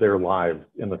interrupt their lives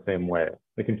in the same way.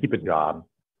 They can keep a job,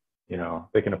 you know,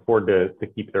 they can afford to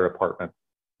keep their apartment.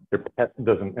 Their pet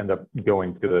doesn't end up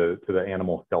going to the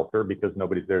animal shelter because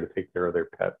nobody's there to take care of their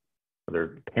pet. Or their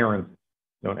parents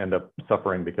don't end up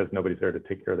suffering because nobody's there to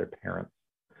take care of their parents.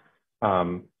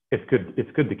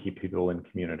 It's good to keep people in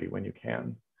community when you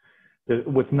can.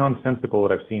 What's nonsensical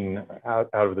that I've seen out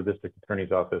of the district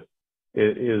attorney's office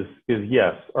is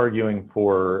yes, arguing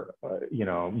for you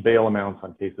know, bail amounts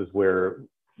on cases where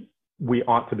we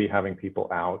ought to be having people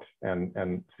out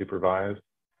and supervised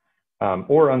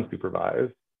or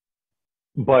unsupervised,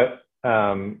 but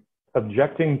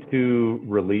objecting to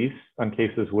release on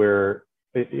cases where,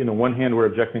 you know, one hand we're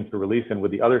objecting to release, and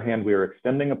with the other hand we are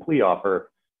extending a plea offer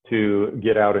to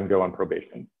get out and go on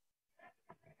probation.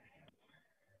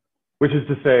 Which is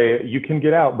to say, you can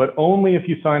get out, but only if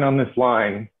you sign on this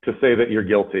line to say that you're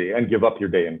guilty and give up your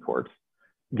day in court,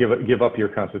 give up your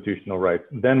constitutional rights,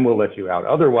 then we'll let you out.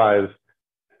 Otherwise,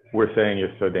 we're saying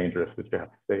you're so dangerous that you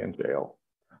have to stay in jail.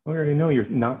 We already know you're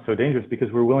not so dangerous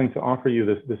because we're willing to offer you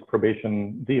this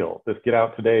probation deal, this get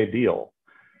out today deal.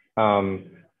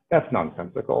 That's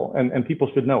nonsensical, and people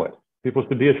should know it. People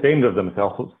should be ashamed of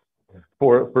themselves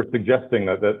for suggesting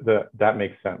that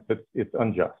makes sense. It's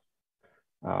unjust.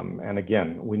 And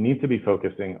again, we need to be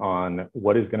focusing on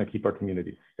what is going to keep our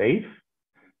communities safe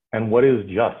and what is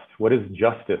just. What is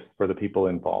justice for the people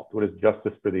involved? What is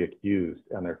justice for the accused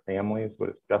and their families? What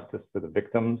is justice for the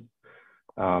victims?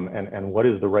 And what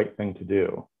is the right thing to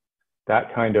do?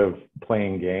 That kind of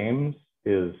playing games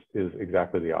is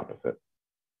exactly the opposite.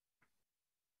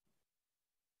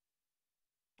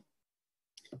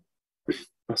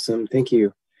 Awesome, thank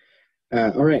you.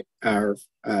 All right, our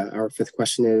fifth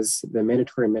question is, the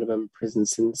mandatory minimum prison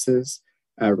sentences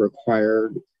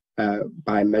required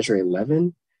by Measure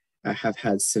 11 have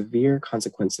had severe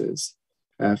consequences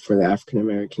for the African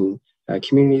American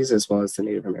communities as well as the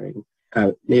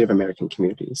Native American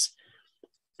communities.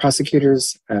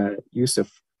 Prosecutors' use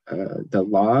of the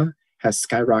law has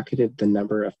skyrocketed the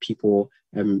number of people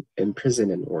in prison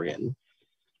in Oregon.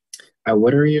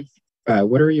 What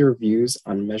are your views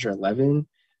on Measure 11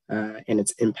 and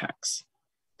its impacts?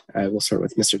 We'll start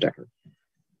with Mr. Decker.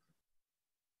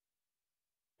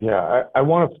 Yeah, I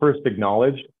want to first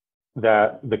acknowledge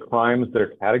that the crimes that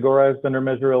are categorized under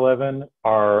Measure 11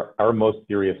 are our most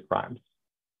serious crimes.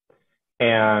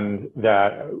 And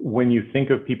that when you think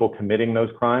of people committing those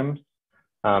crimes,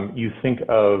 you think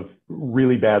of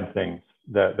really bad things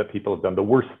that people have done, the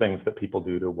worst things that people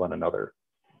do to one another.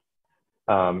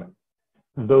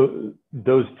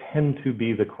 Those tend to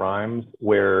be the crimes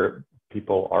where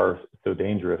people are so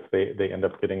dangerous, they end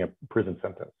up getting a prison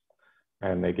sentence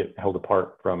and they get held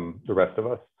apart from the rest of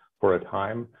us for a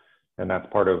time. And that's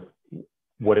part of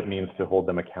what it means to hold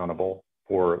them accountable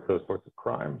for those sorts of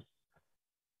crimes.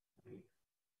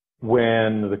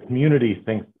 When the community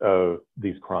thinks of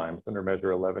these crimes under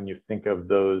Measure 11, you think of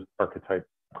those archetype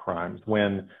crimes.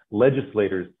 When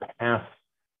legislators pass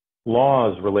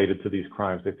laws related to these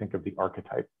crimes, they think of the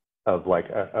archetype of like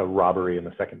a robbery in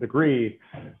the second degree,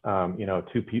 you know,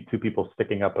 two people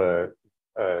sticking up a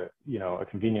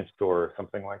convenience store or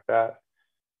something like that.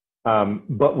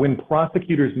 But when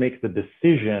prosecutors make the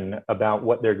decision about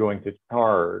what they're going to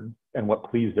charge and what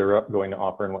pleas they're going to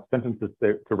offer and what sentences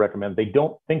to recommend, they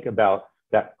don't think about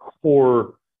that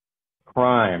core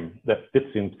crime that fits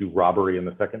into robbery in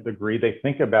the second degree. They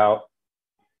think about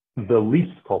the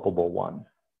least culpable one.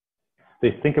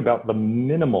 They think about the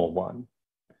minimal one,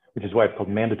 which is why it's called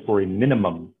mandatory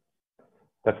minimum.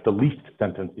 That's the least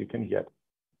sentence you can get.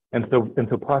 And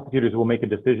so prosecutors will make a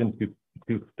decision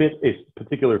to fit a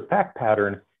particular fact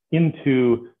pattern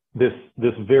into this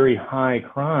very high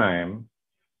crime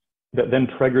that then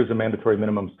triggers a mandatory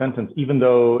minimum sentence, even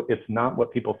though it's not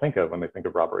what people think of when they think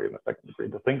of robbery in the second degree.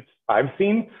 The things I've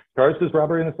seen charged as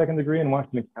robbery in the second degree in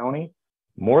Washington County,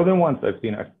 more than once I've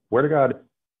seen, I swear to God,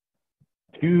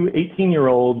 2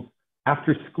 18-year-olds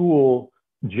after school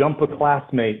jump a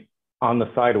classmate on the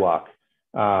sidewalk,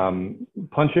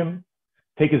 punch him,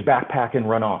 take his backpack and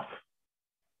run off.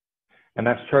 And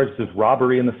that's charged as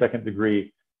robbery in the second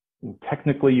degree.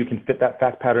 Technically, you can fit that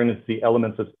fact pattern into the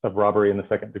elements of robbery in the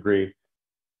second degree,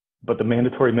 but the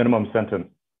mandatory minimum sentence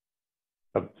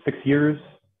of 6 years,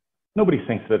 nobody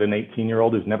thinks that an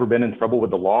 18-year-old who's never been in trouble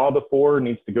with the law before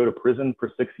needs to go to prison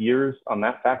for 6 years on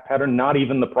that fact pattern. Not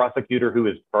even the prosecutor who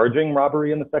is charging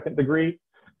robbery in the second degree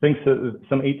thinks that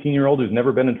some 18-year-old who's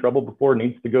never been in trouble before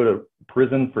needs to go to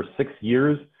prison for 6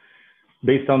 years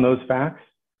based on those facts.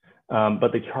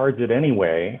 But they charge it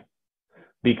anyway,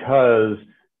 because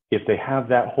if they have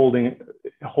that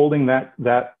holding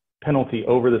that penalty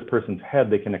over this person's head,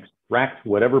 they can extract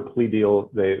whatever plea deal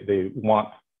they want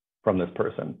from this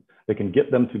person. They can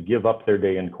get them to give up their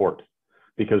day in court,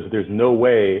 because there's no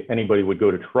way anybody would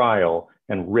go to trial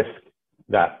and risk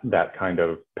that kind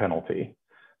of penalty.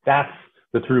 That's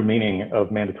the true meaning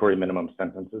of mandatory minimum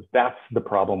sentences. That's the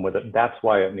problem with it. That's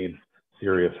why it needs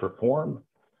serious reform.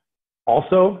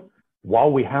 Also,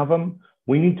 while we have them,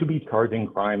 we need to be charging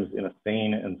crimes in a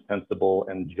sane and sensible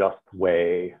and just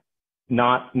way,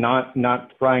 not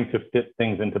trying to fit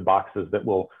things into boxes that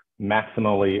will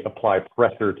maximally apply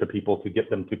pressure to people to get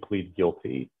them to plead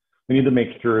guilty. We need to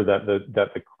make sure that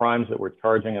the crimes that we're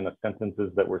charging and the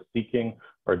sentences that we're seeking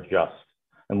are just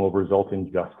and will result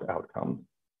in just outcomes.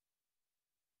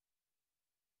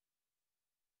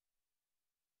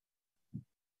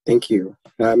 Thank you.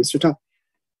 Mr. Todd.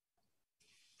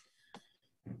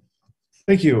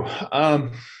 Thank you.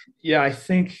 Yeah, I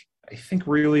think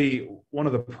really one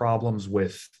of the problems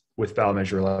with ballot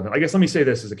measure 11, I guess let me say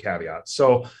this as a caveat.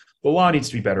 So the law needs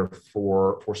to be better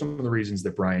for some of the reasons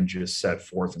that Brian just set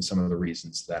forth and some of the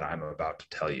reasons that I'm about to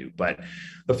tell you. But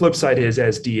the flip side is,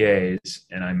 as DAs,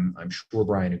 and I'm sure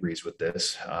Brian agrees with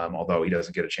this, although he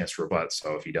doesn't get a chance to rebut,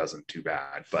 so if he doesn't, too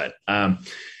bad. But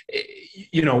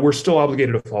we're still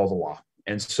obligated to follow the law.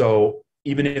 And so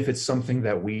even if it's something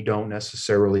that we don't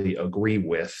necessarily agree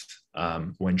with,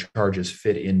 when charges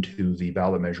fit into the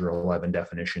ballot measure 11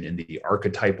 definition in the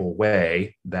archetypal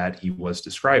way that he was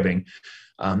describing,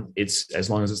 it's, as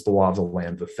long as it's the law of the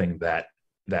land, the thing that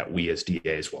we as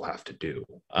DAs will have to do.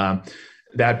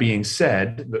 That being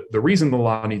said, the reason the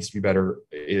law needs to be better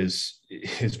is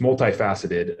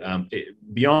multifaceted.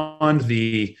 Beyond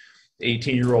the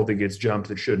 18-year-old that gets jumped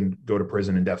that shouldn't go to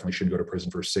prison and definitely shouldn't go to prison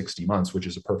for 60 months, which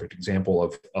is a perfect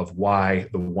example of why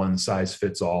the one size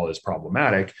fits all is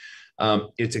problematic.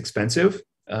 It's expensive.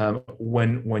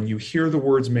 When you hear the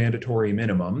words mandatory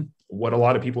minimum, what a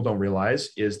lot of people don't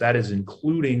realize is that is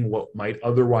including what might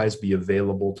otherwise be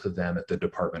available to them at the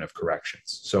Department of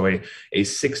Corrections. So a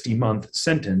 60-month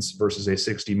sentence versus a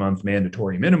 60-month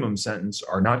mandatory minimum sentence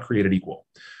are not created equal.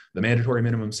 The mandatory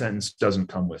minimum sentence doesn't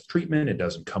come with treatment. It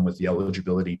doesn't come with the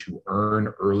eligibility to earn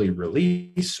early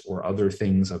release or other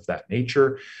things of that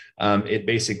nature. It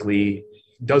basically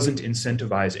doesn't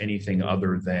incentivize anything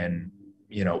other than,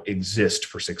 exist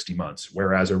for 60 months,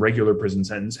 whereas a regular prison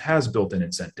sentence has built-in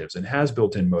incentives and has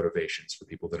built-in motivations for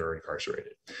people that are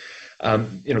incarcerated.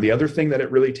 The other thing that it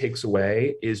really takes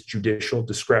away is judicial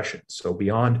discretion. So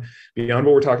beyond what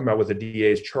we're talking about with the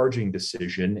DA's charging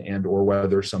decision and or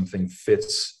whether something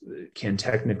can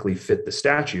technically fit the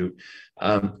statute,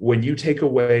 when you take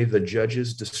away the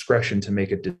judge's discretion to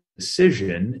make a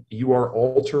decision, you are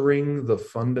altering the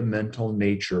fundamental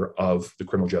nature of the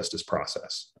criminal justice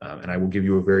process. And I will give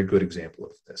you a very good example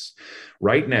of this.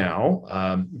 Right now,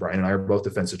 Brian and I are both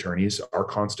defense attorneys. Our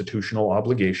constitutional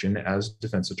obligation as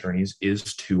defense attorneys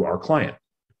is to our client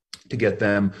to get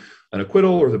them an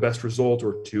acquittal or the best result,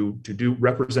 or to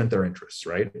represent their interests,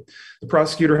 right? The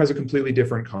prosecutor has a completely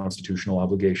different constitutional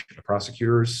obligation. The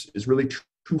prosecutor is really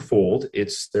twofold.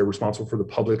 They're responsible for the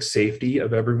public safety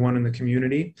of everyone in the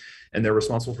community, and they're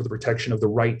responsible for the protection of the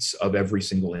rights of every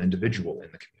single individual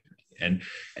in the community.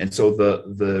 And so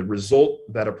the result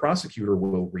that a prosecutor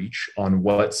will reach on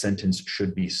what sentence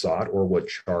should be sought or what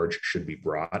charge should be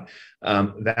brought,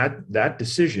 that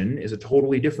decision is a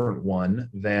totally different one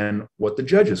than what the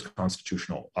judge's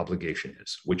constitutional obligation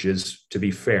is, which is to be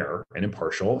fair and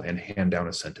impartial and hand down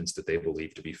a sentence that they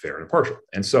believe to be fair and impartial.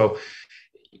 And so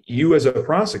you as a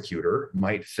prosecutor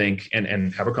might think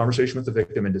and have a conversation with the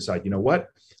victim and decide, what?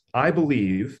 I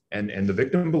believe, and the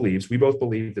victim believes, we both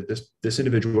believe that this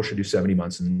individual should do 70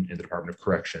 months in the Department of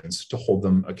Corrections to hold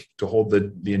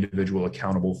the individual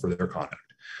accountable for their conduct.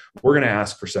 We're going to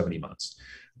ask for 70 months.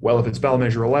 Well, if it's ballot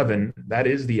measure 11, that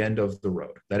is the end of the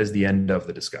road. That is the end of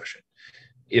the discussion.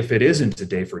 If it isn't a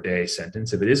day for day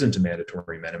sentence, if it isn't a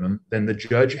mandatory minimum, then the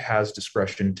judge has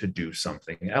discretion to do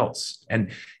something else.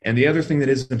 And the other thing that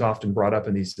isn't often brought up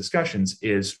in these discussions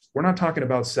is we're not talking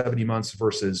about 70 months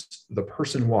versus the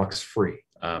person walks free.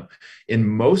 In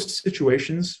most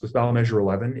situations with ballot measure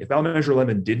 11, if ballot measure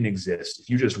 11 didn't exist, if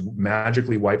you just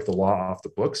magically wipe the law off the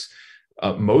books,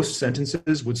 most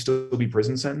sentences would still be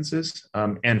prison sentences.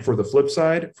 And for the flip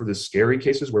side, for the scary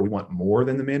cases where we want more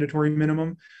than the mandatory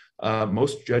minimum,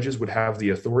 most judges would have the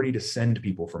authority to send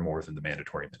people for more than the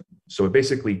mandatory minimum. So it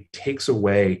basically takes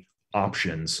away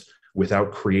options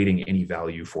without creating any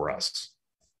value for us.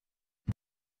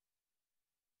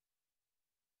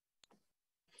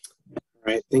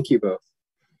 All right, thank you both.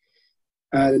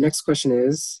 The next question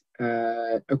is,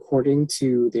 according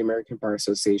to the American Bar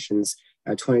Association's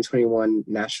 2021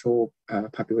 National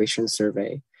Population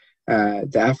Survey,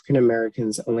 the African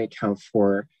Americans only account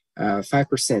for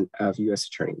 5% of U.S.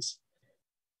 attorneys.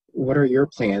 What are your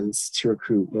plans to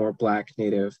recruit more Black,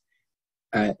 Native,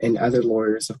 and other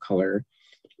lawyers of color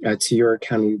to your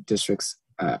county district's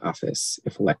office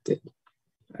if elected?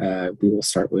 We will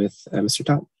start with Mr.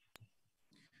 Todd.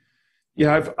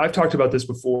 Yeah, I've talked about this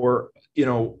before. You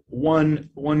know, one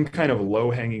kind of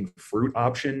low-hanging fruit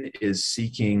option is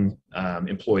seeking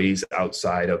employees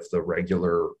outside of the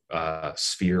regular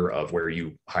sphere of where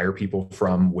you hire people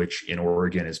from, which in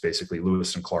Oregon is basically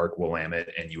Lewis and Clark, Willamette,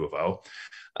 and U of O.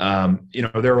 You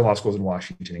know, there are law schools in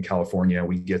Washington and California.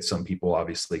 We get some people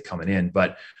obviously coming in,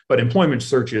 but employment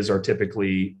searches are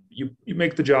typically you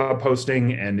make the job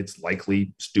posting and it's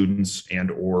likely students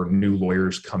and or new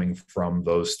lawyers coming from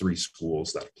those three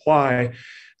schools that apply.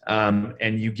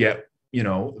 And you get, you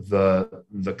know,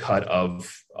 the cut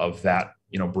of that,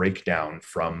 you know, breakdown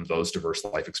from those diverse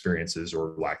life experiences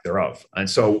or lack thereof. And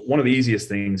so one of the easiest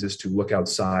things is to look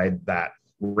outside that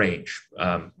range,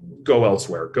 go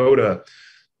elsewhere, go to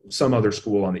some other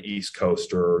school on the East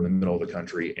Coast or in the middle of the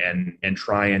country and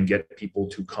try and get people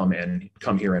to come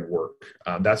here and work.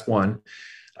 That's one.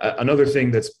 Another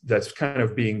thing that's kind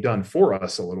of being done for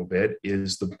us a little bit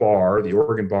is the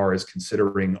Oregon Bar is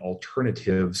considering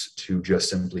alternatives to just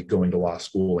simply going to law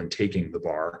school and taking the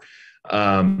bar.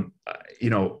 You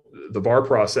know, the bar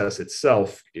process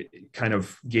itself, it kind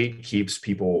of gatekeeps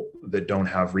people that don't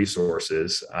have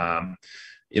resources.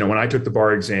 You know, when I took the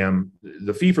bar exam,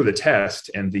 the fee for the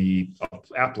test and the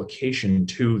application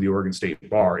to the Oregon State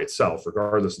Bar itself,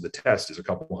 regardless of the test, is a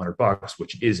couple $100,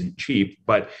 which isn't cheap.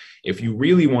 But if you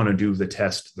really want to do the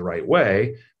test the right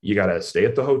way, you got to stay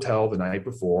at the hotel the night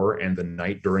before and the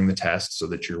night during the test so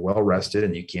that you're well rested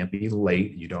and you can't be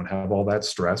late. You don't have all that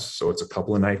stress. So it's a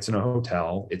couple of nights in a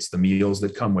hotel. It's the meals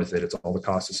that come with it. It's all the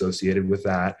costs associated with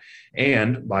that.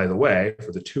 And by the way,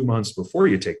 for the 2 months before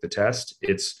you take the test,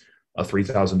 it's a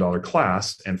 $3,000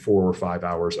 class and 4 or 5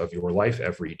 hours of your life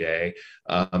every day,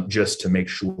 just to make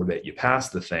sure that you pass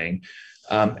the thing.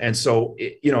 And so,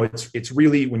 you know, it's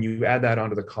really, when you add that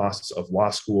onto the costs of law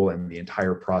school and the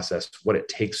entire process, what it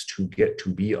takes to get to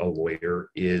be a lawyer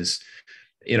is,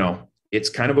 you know, it's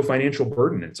kind of a financial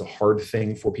burden. It's a hard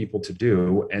thing for people to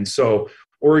do. And so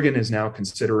Oregon is now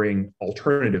considering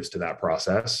alternatives to that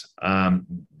process.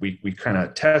 We kind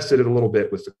of tested it a little bit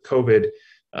with the COVID.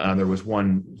 There was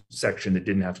one section that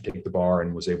didn't have to take the bar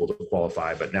and was able to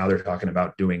qualify, but now they're talking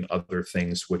about doing other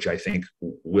things, which I think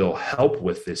will help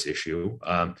with this issue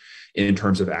in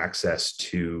terms of access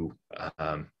to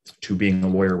being a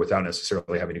lawyer without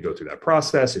necessarily having to go through that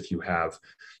process. If you have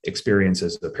experience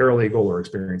as a paralegal or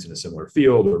experience in a similar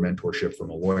field or mentorship from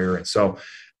a lawyer. And so,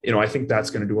 you know, I think that's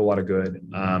going to do a lot of good.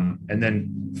 And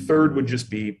then third would just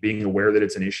be being aware that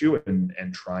it's an issue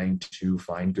and trying to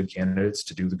find good candidates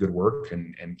to do the good work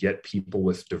and get people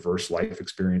with diverse life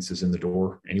experiences in the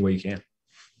door any way you can.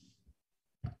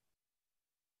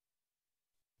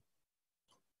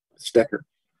 Mr. Decker.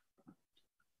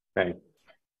 Thanks.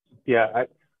 Yeah,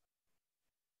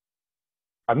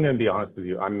 I'm going to be honest with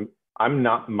you. I'm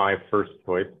not my first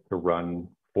choice to run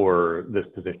for this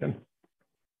position.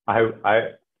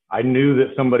 I knew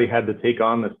that somebody had to take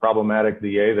on this problematic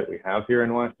DA that we have here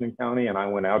in Washington County, and I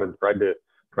went out and tried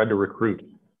to recruit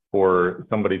for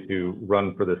somebody to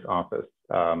run for this office,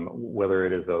 whether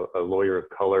it is a lawyer of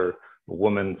color, a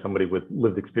woman, somebody with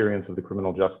lived experience of the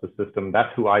criminal justice system.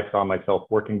 That's who I saw myself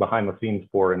working behind the scenes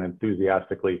for and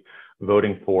enthusiastically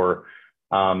voting for.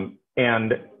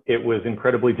 And it was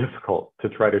incredibly difficult to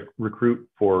try to recruit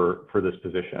for this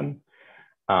position.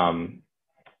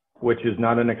 Which is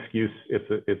not an excuse,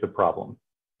 it's a problem.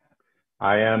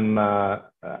 I am a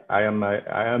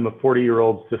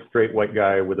 40-year-old cis straight white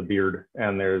guy with a beard,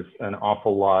 and there's an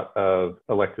awful lot of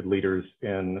elected leaders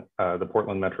in the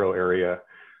Portland metro area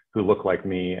who look like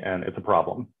me, and it's a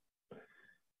problem.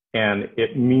 And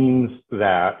it means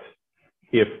that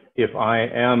if I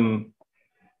am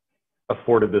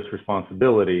afforded this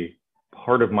responsibility,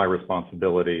 part of my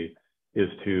responsibility is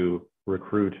to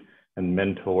recruit and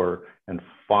mentor and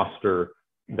foster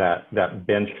that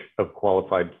bench of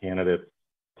qualified candidates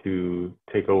to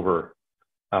take over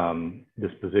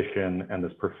this position and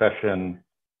this profession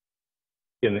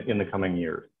in the coming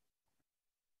years.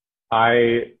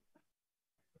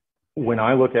 When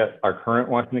I look at our current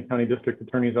Washington County District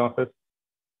Attorney's Office,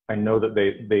 I know that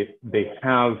they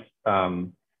have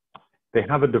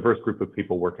a diverse group of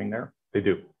people working there. They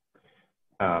do.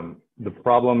 The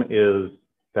problem is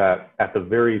that at the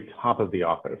very top of the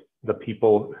office, the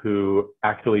people who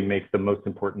actually make the most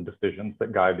important decisions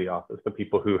that guide the office, the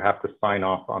people who have to sign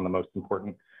off on the most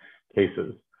important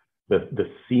cases, the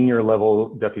senior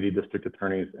level deputy district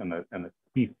attorneys and the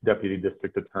chief deputy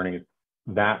district attorneys,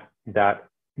 that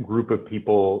group of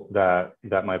people that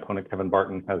my opponent Kevin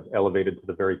Barton has elevated to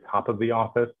the very top of the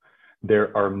office,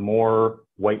 there are more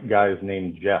white guys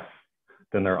named Jeff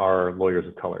than there are lawyers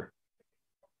of color.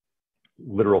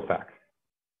 Literal fact.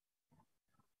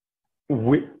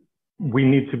 We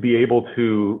need to be able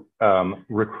to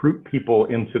recruit people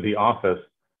into the office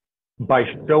by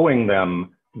showing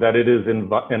them that it is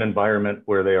an environment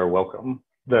where they are welcome,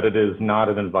 that it is not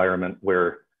an environment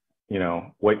where, you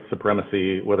know, white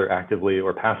supremacy, whether actively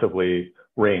or passively,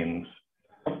 reigns,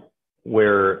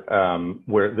 where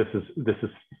this is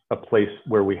a place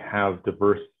where we have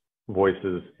diverse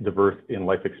voices, diverse in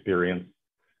life experience.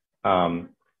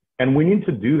 And we need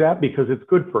to do that because it's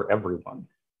good for everyone.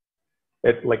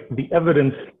 Like the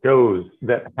evidence shows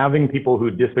that having people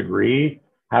who disagree,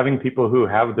 having people who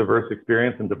have diverse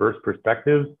experience and diverse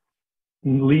perspectives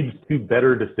leads to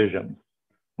better decisions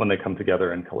when they come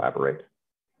together and collaborate.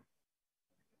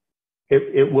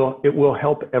 It will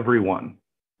help everyone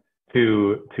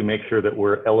to make sure that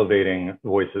we're elevating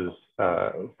voices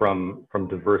from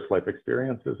diverse life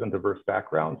experiences and diverse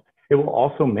backgrounds. It will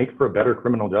also make for a better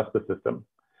criminal justice system.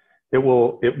 It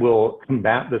will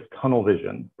combat this tunnel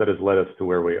vision that has led us to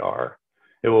where we are.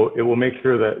 It will make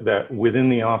sure that within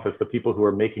the office, the people who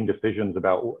are making decisions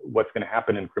about what's going to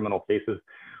happen in criminal cases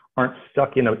aren't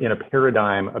stuck in a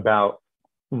paradigm about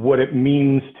what it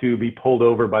means to be pulled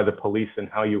over by the police and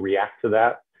how you react to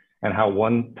that, and how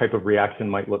one type of reaction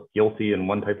might look guilty and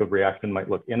one type of reaction might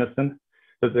look innocent,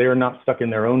 that they are not stuck in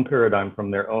their own paradigm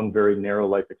from their own very narrow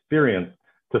life experience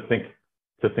to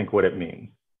think what it means.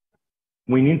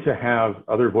 We need to have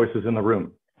other voices in the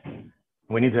room.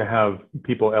 We need to have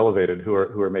people elevated who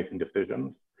are making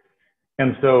decisions.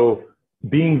 And so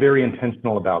being very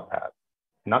intentional about that,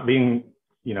 not being,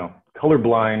 you know,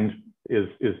 colorblind is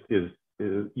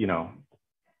you know,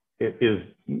 it is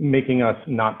making us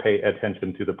not pay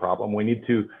attention to the problem. We need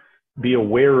to be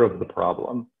aware of the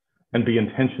problem and be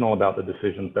intentional about the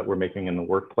decisions that we're making in the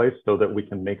workplace so that we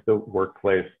can make the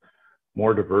workplace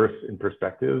more diverse in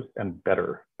perspectives and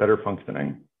better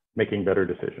functioning, making better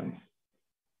decisions.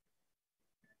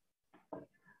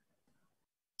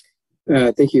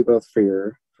 Thank you both for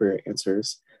your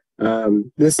answers.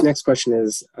 This next question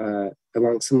is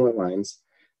along similar lines.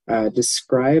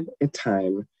 Describe a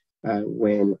time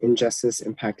when injustice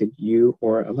impacted you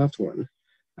or a loved one.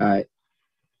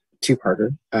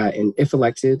 Two-parter. And if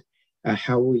elected,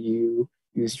 how will you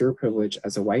use your privilege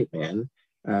as a white man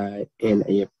in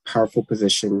a powerful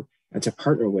position to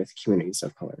partner with communities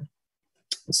of color?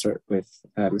 We'll start with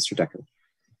Mr. Decker.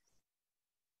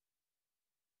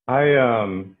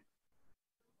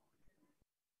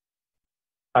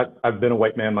 I've been a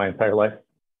white man my entire life,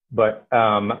 but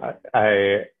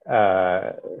I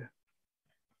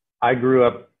grew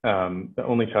up the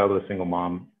only child of a single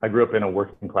mom. I grew up in a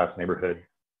working class neighborhood.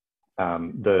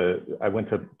 I went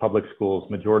to public schools,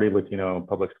 majority Latino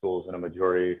public schools in a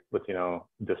majority Latino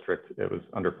district. It was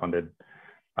underfunded.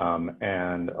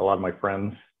 And a lot of my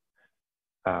friends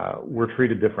were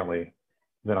treated differently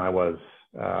than I was,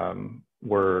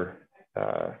 were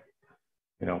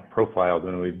you know, profiled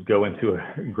when we'd go into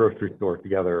a grocery store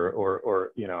together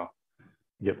or you know,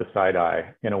 get the side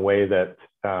eye in a way that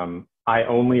I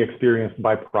only experienced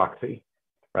by proxy,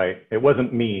 right? It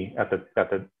wasn't me at the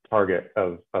target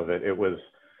of it. It was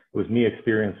me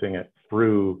experiencing it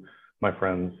through my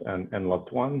friends and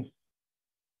loved ones.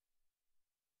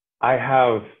 I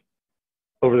have,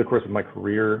 over the course of my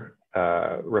career,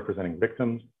 representing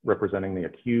victims, representing the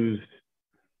accused,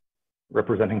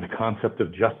 representing the concept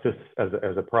of justice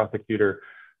as a prosecutor,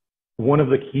 one of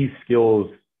the key skills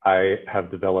I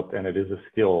have developed, and it is a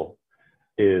skill,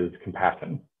 is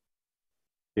compassion,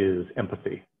 is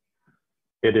empathy.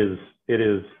 It is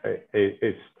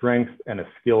a strength and a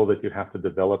skill that you have to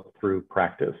develop through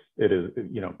practice. It is,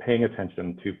 you know, paying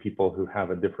attention to people who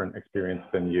have a different experience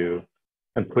than you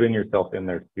and putting yourself in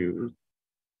their shoes.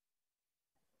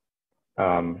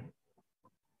 And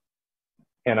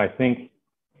I think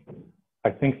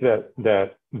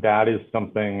that is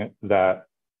something that,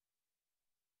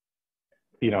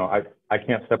 you know, I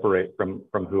can't separate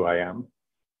from who I am.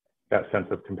 That sense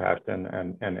of compassion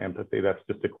and empathy, that's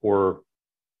just a core,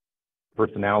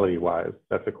 personality-wise,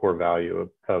 that's a core value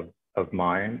of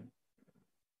mine.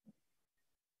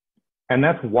 And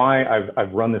that's why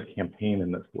I've run this campaign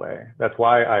in this way. That's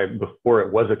why before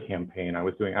it was a campaign, I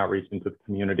was doing outreach into the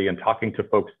community and talking to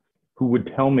folks who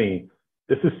would tell me,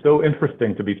 this is so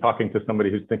interesting to be talking to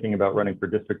somebody who's thinking about running for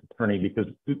district attorney, because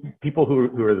people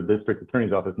who are the district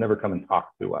attorney's office never come and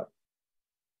talk to us.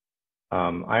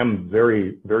 I am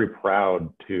very, very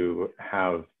proud to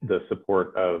have the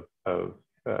support of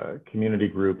community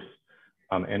groups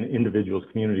and individuals,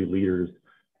 community leaders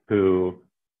who,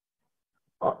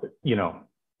 you know,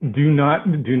 do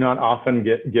not often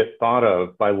get thought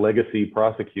of by legacy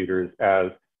prosecutors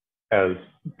as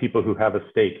people who have a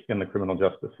stake in the criminal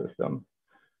justice system.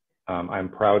 I'm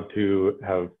proud to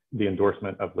have the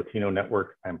endorsement of Latino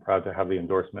Network. I'm proud to have the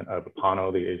endorsement of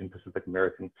APANO, the Asian Pacific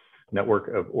American Network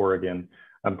of Oregon.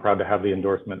 I'm proud to have the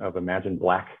endorsement of Imagine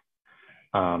Black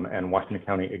and Washington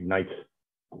County Ignite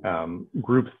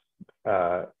groups.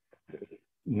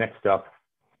 Next up,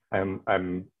 I'm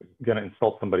going to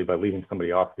insult somebody by leaving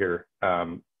somebody off here.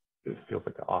 It feels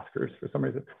like the Oscars for some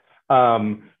reason.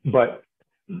 But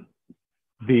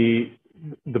the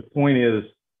point is,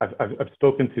 I've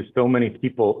spoken to so many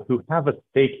people who have a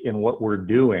stake in what we're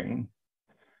doing,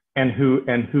 and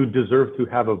who deserve to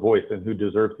have a voice and who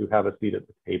deserve to have a seat at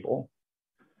the table.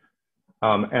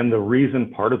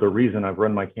 And part of the reason I've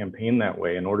run my campaign that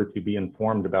way, in order to be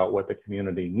informed about what the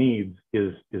community needs,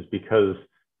 is because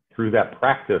through that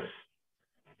practice,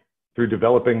 through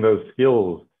developing those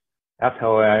skills, that's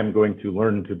how I am going to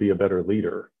learn to be a better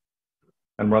leader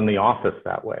and run the office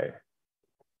that way.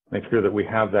 Make sure that we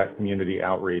have that community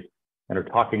outreach and are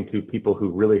talking to people who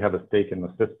really have a stake in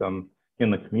the system,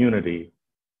 in the community,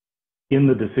 in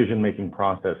the decision-making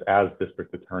process as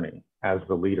district attorney, as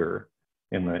the leader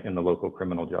in the local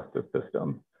criminal justice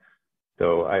system.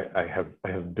 So I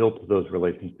have built those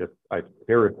relationships. I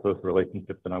cherish those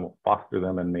relationships, and I will foster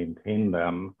them and maintain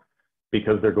them,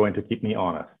 because they're going to keep me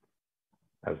honest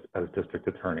as district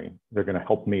attorney. They're going to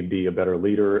help me be a better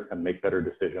leader and make better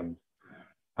decisions.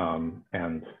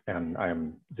 And I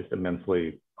am just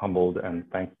immensely humbled and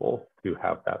thankful to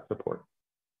have that support.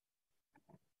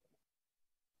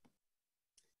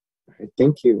 All right,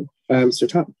 thank you. Mr.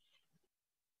 Todd.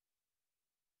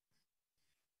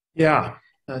 Yeah,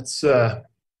 that's an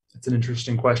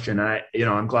interesting question.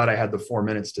 I'm glad I had the 4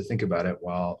 minutes to think about it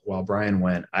while Brian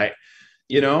went. I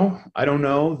don't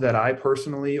know that I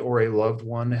personally or a loved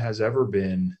one has ever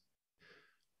been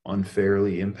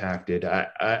unfairly impacted.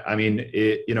 I mean,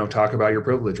 talk about your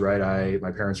privilege, right?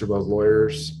 My parents are both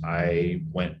lawyers. I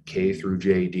went K through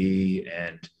JD,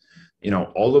 and,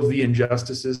 all of the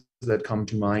injustices that come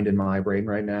to mind in my brain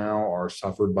right now are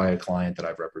suffered by a client that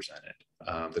I've represented.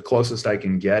 The closest I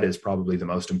can get is probably the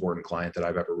most important client that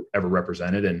I've ever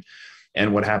represented.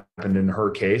 And what happened in her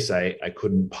case, I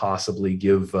couldn't possibly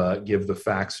give the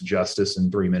facts justice in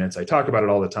 3 minutes. I talk about it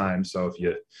all the time. So if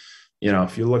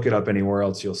you look it up anywhere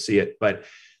else, you'll see it. But,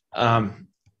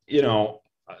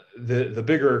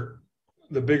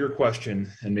 the bigger question,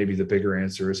 and maybe the bigger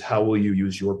answer, is how will you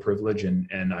use your privilege?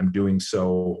 And I'm doing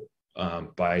so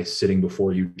by sitting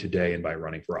before you today and by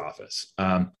running for office.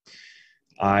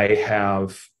 I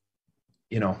have,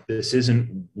 this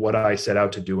isn't what I set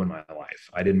out to do in my life.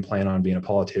 I didn't plan on being a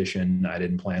politician. I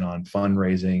didn't plan on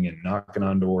fundraising and knocking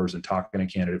on doors and talking to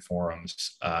candidate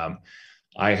forums.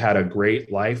 I had a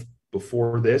great life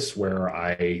before this, where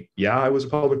I was a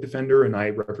public defender and I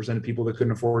represented people that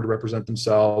couldn't afford to represent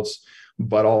themselves,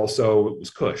 but also it was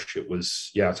cush. It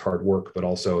was, it's hard work, but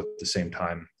also at the same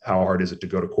time, how hard is it to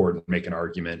go to court and make an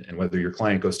argument? And whether your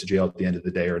client goes to jail at the end of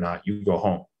the day or not, you go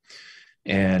home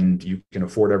and you can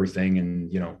afford everything,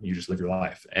 and, you just live your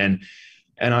life. And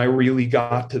I really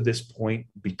got to this point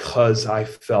because I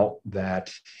felt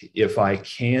that if I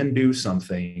can do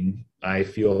something, I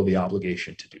feel the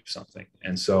obligation to do something.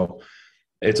 And so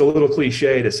it's a little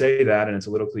cliche to say that, and it's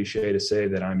a little cliche to say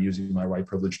that I'm using my white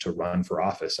privilege to run for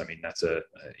office. I mean, that's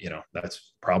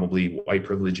that's probably white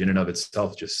privilege in and of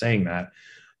itself, just saying that.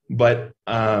 But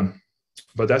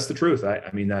but that's the truth. I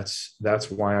mean,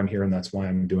 that's why I'm here, and that's why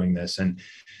I'm doing this. And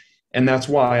that's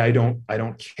why I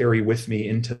don't carry with me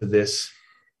into this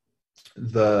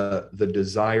the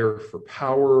desire for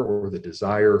power or the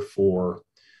desire for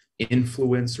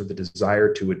influence or the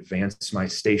desire to advance my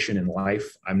station in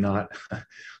life. I'm not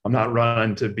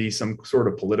running to be some sort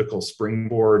of political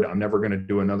springboard. I'm never going to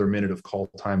do another minute of call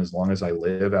time as long as I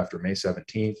live after May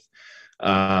 17th.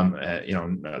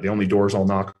 The only doors I'll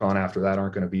knock on after that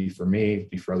aren't going to be for me,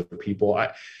 be for other people.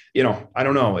 I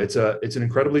don't know. It's an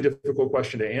incredibly difficult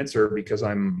question to answer because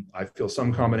I feel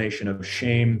some combination of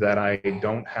shame that I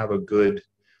don't have a good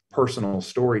personal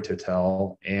story to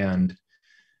tell, and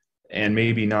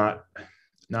maybe not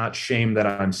shame that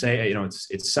I'm saying,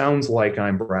 it sounds like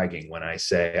I'm bragging when I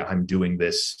say I'm doing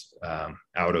this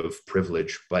out of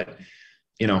privilege, but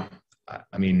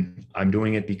I mean, I'm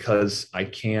doing it because I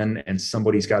can, and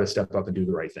somebody's got to step up and do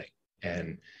the right thing.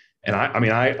 And I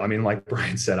mean, like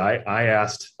Brian said, I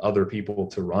asked other people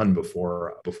to run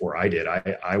before I did.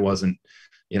 I wasn't,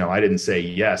 I didn't say,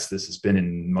 yes, this has been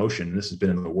in motion. This has been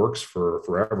in the works for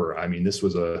forever. I mean, this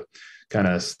was a kind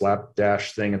of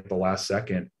slapdash thing at the last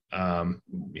second.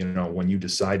 When you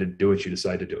decide to do it, you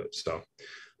decide to do it. So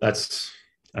that's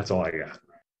all I got.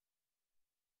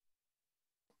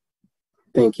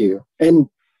 Thank you. And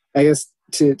I guess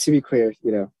to be clear,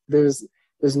 there's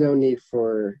no need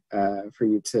for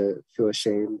you to feel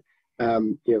ashamed.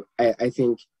 I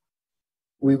think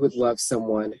we would love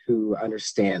someone who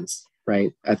understands,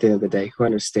 right, at the end of the day, who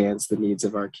understands the needs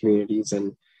of our communities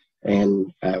and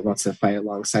wants to fight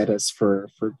alongside us for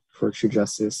true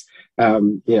justice.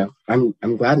 I'm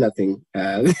glad nothing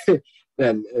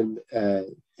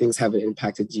things haven't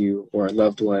impacted you or a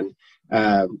loved one.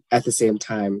 At the same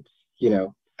time,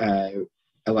 a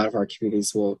lot of our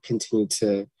communities will continue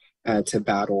to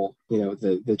battle,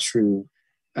 the true,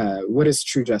 what is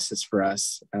true justice for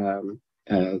us, and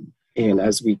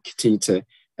as we continue to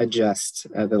adjust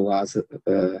the laws of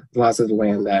the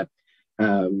land that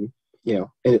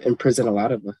imprison a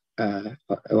lot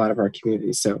of our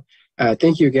communities. So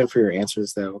thank you again for your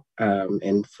answers, though,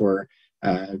 and for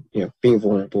being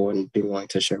vulnerable and being willing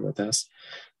to share with us.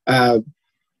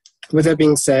 With that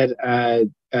being said,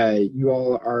 you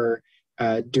all are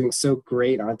doing so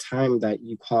great on time that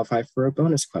you qualify for a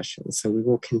bonus question. So we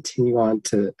will continue on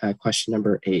to question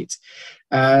number 8.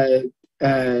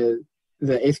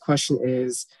 The 8th question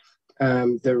is,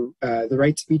 the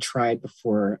right to be tried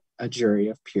before a jury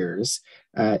of peers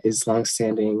is a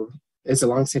longstanding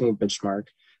benchmark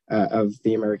of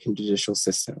the American judicial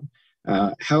system.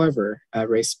 However,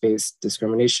 race-based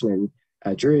discrimination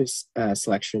in jury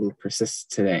selection persists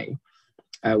today.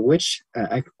 Which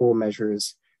equitable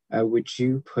measures would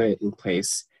you put in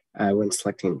place when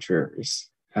selecting jurors?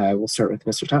 We'll start with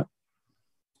Mr. Todd.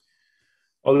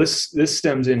 Well, this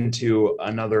stems into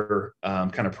another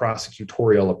kind of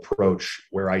prosecutorial approach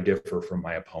where I differ from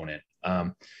my opponent.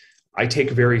 I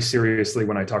take very seriously,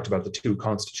 when I talked about the 2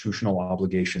 constitutional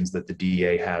obligations that the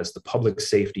DA has, the public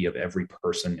safety of every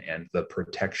person and the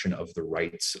protection of the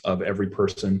rights of every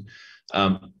person.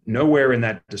 Nowhere in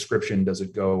that description does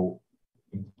it go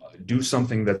do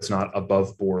something that's not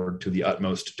above board to the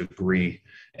utmost degree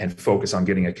and focus on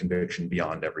getting a conviction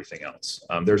beyond everything else.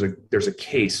 There's a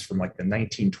case from like the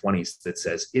 1920s that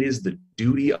says it is the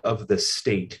duty of the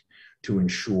state to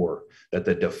ensure that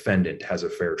the defendant has a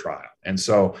fair trial. And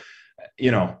so,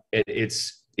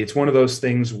 it's one of those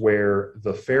things where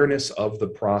the fairness of the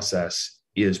process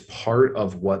is part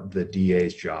of what the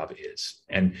DA's job is.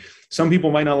 And some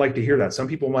people might not like to hear that. Some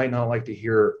people might not like to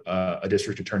hear a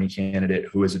district attorney candidate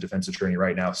who is a defense attorney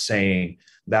right now saying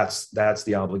that's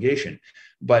the obligation.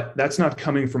 But that's not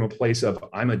coming from a place of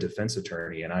I'm a defense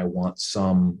attorney and I want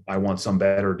some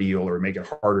better deal or make it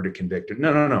harder to convict.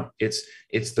 No. It's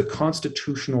the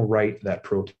constitutional right that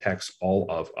protects all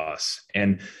of us.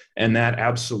 And that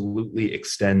absolutely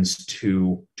extends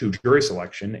to jury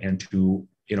selection and to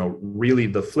really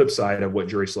the flip side of what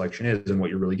jury selection is and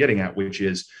what you're really getting at, which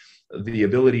is the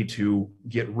ability to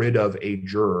get rid of a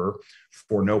juror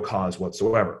for no cause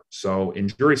whatsoever. So in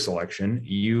jury selection,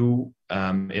 you,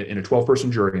 in a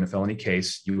 12-person jury in a felony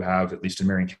case, you have, at least in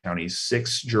Marion County,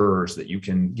 6 jurors that you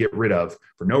can get rid of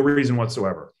for no reason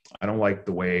whatsoever. I don't like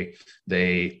the way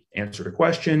they answered a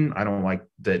question. I don't like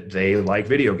that they like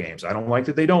video games. I don't like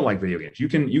that they don't like video games. You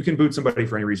can boot somebody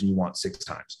for any reason you want 6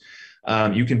 times.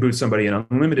 You can boot somebody an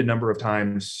unlimited number of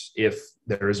times if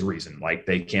there is a reason, like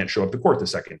they can't show up to court the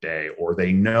second day, or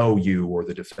they know you or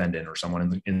the defendant or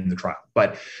someone in the trial.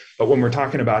 But when we're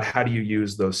talking about how do you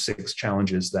use those 6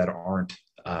 challenges that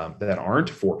aren't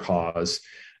for cause,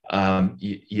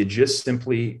 You just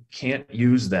simply can't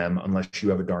use them unless you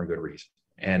have a darn good reason.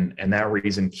 And that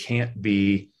reason can't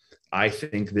be, I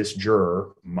think this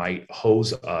juror might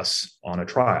hose us on a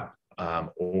trial,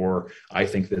 or I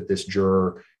think that this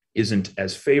juror isn't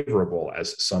as favorable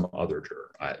as some other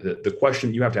juror. The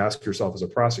question you have to ask yourself as a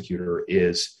prosecutor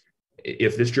is,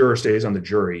 if this juror stays on the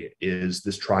jury, is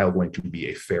this trial going to be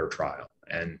a fair trial?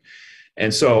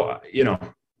 And so,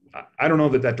 I don't know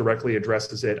that directly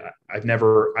addresses it. I've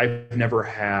never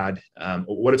had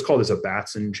what it's called is a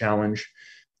Batson challenge.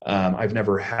 I've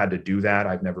never had to do that.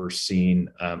 I've never seen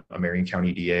a Marion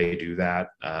County DA do that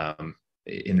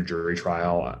in a jury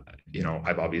trial.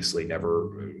 I've obviously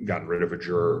never gotten rid of a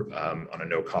juror on a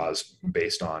no cause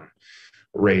based on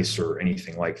race or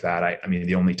anything like that. I mean,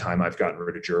 the only time I've gotten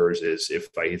rid of jurors is if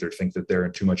I either think that they're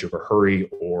in too much of a hurry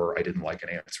or I didn't like an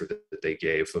answer that they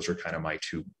gave. Those are kind of my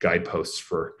two guideposts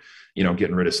for,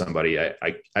 getting rid of somebody.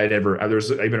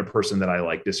 There's even a person that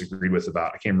I disagreed with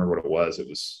about, I can't remember what it was. It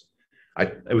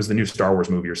was the new Star Wars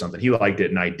movie or something. He liked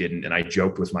it and I didn't. And I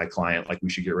joked with my client, we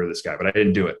should get rid of this guy, but I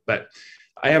didn't do it. But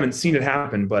I haven't seen it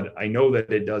happen, but I know that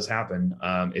it does happen.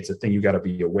 It's a thing you got to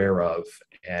be aware of.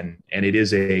 And it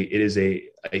is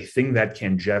a thing that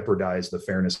can jeopardize the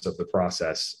fairness of the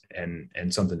process and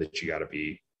something that you got to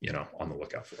be, on the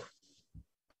lookout for.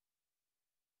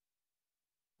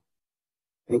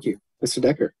 Thank you. Mr.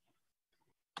 Decker.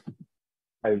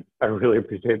 I really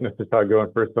appreciate Mr. Todd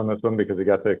going first on this one because he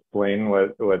got to explain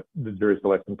what the jury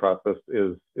selection process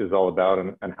is all about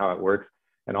and how it works.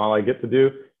 And all I get to do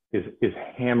is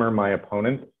hammer my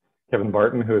opponent, Kevin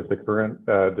Barton, who is the current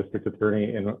district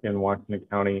attorney in Washington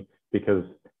County, because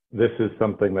this is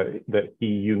something that he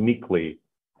uniquely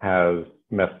has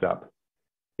messed up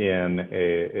in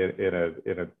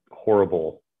a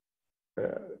horrible,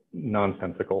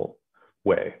 nonsensical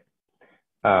way.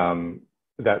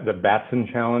 That the Batson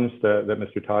challenge that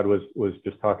Mr. Todd was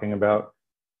just talking about,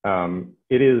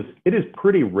 it is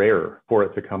pretty rare for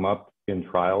it to come up in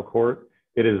trial court.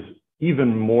 It is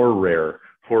even more rare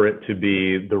for it to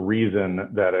be the reason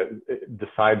that it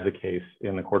decides a case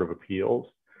in the Court of Appeals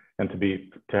and to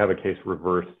have a case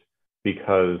reversed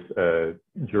because a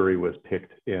jury was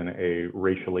picked in a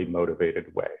racially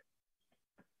motivated way.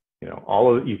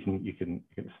 You can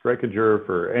strike a juror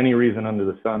for any reason under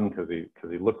the sun because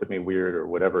he looked at me weird or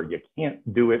whatever. You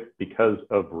can't do it because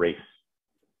of race.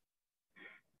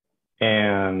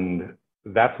 And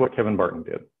that's what Kevin Barton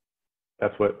did.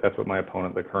 That's what my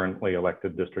opponent, the currently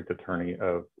elected district attorney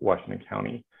of Washington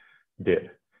County,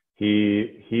 did.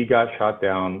 He got shot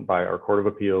down by our Court of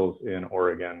Appeals in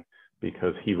Oregon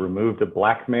because he removed a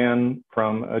black man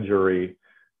from a jury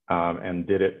and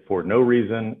did it for no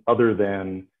reason other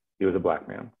than he was a black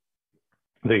man.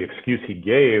 The excuse he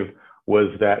gave was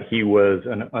that he was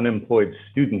an unemployed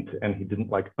student and he didn't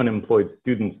like unemployed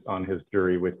students on his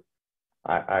jury, which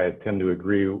I tend to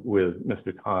agree with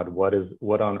Mr. Todd.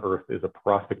 What on earth is a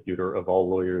prosecutor of all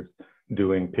lawyers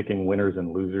doing, picking winners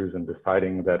and losers and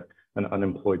deciding that an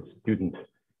unemployed student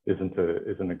isn't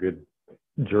a good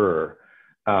juror?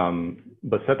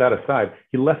 But set that aside,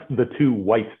 he left the two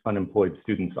white unemployed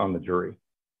students on the jury,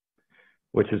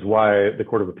 which is why the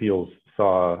Court of Appeals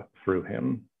saw through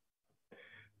him.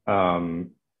 And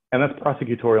that's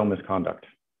prosecutorial misconduct.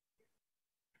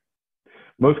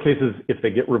 Most cases, if they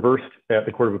get reversed at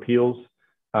the Court of Appeals,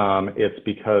 it's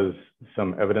because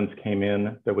some evidence came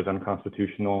in that was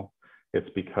unconstitutional. It's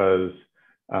because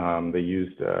they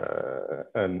used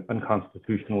an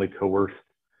unconstitutionally coerced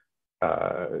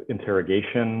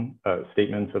interrogation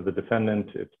statements of the defendant.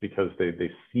 It's because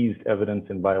they seized evidence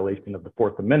in violation of the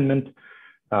Fourth Amendment.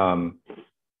 And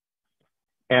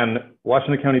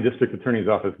Washington County District Attorney's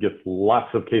Office gets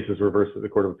lots of cases reversed at the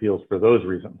Court of Appeals for those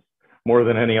reasons. More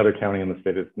than any other county in the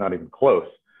state. It's not even close.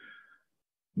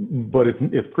 But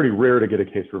it's pretty rare to get a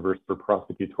case reversed for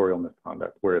prosecutorial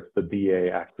misconduct, where it's the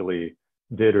DA actually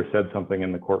did or said something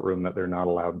in the courtroom that they're not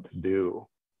allowed to do.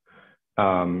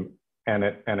 And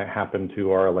it happened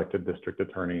to our elected district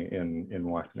attorney in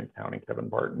Washington County, Kevin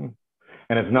Barton.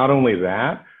 And it's not only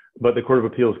that, but the Court of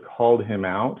Appeals called him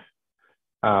out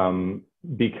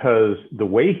because the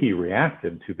way he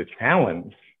reacted to the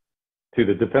challenge to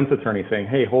the defense attorney saying,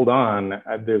 hey, hold on,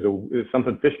 there's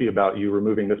something fishy about you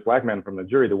removing this black man from the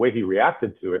jury. The way he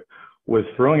reacted to it was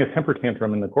throwing a temper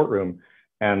tantrum in the courtroom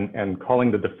and calling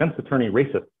the defense attorney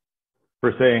racist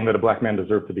for saying that a black man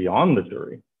deserved to be on the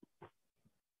jury.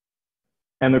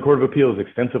 And the Court of Appeals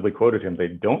extensively quoted him. They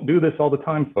don't do this all the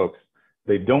time, folks.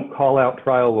 They don't call out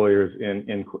trial lawyers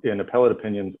in appellate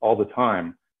opinions all the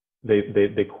time.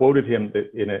 They quoted him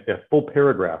in a full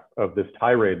paragraph of this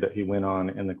tirade that he went on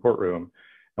in the courtroom.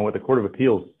 And what the Court of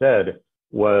Appeals said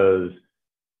was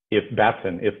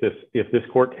if this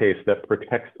court case that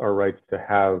protects our rights to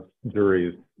have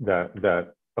juries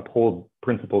that uphold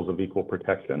principles of equal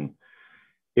protection,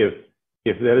 if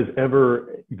that is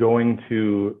ever going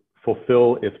to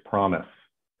fulfill its promise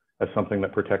as something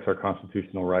that protects our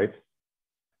constitutional rights,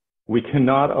 we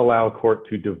cannot allow court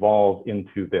to devolve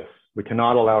into this. We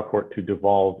cannot allow court to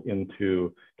devolve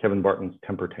into Kevin Barton's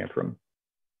temper tantrum,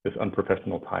 this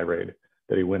unprofessional tirade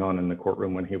that he went on in the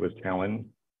courtroom when he was challenged.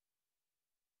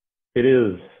 It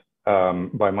is,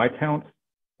 by my count,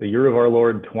 the year of our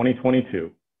Lord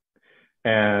 2022,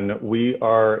 and we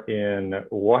are in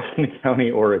Washington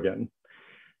County, Oregon.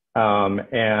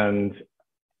 And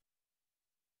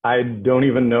I don't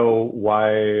even know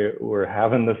why we're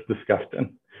having this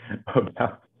discussion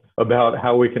about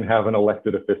how we can have an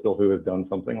elected official who has done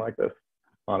something like this,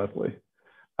 honestly.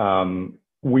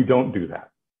 We don't do that.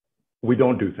 We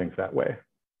don't do things that way.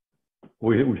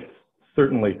 We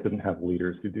certainly shouldn't have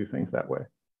leaders who do things that way.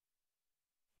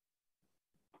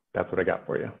 That's what I got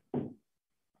for you.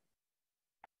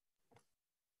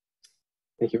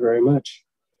 Thank you very much.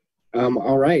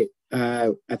 All right.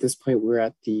 At this point, we're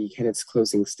at the candidates'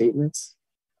 closing statements.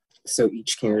 So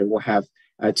each candidate will have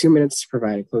 2 minutes to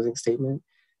provide a closing statement.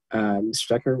 Mr.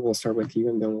 Decker, we'll start with you,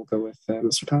 and then we'll go with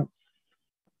Mr. Todd.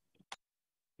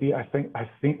 Yeah, I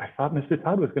thought Mr.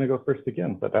 Todd was going to go first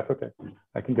again, but that's okay.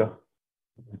 I can go.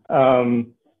 I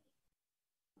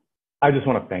just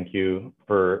want to thank you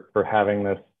for having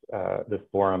this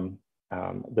forum.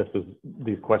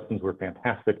 These questions were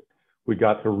fantastic. We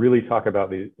got to really talk about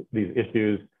these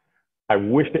issues. I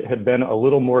wish it had been a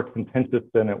little more contentious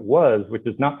than it was, which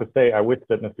is not to say I wish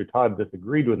that Mr. Todd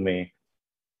disagreed with me.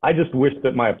 I just wish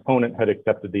that my opponent had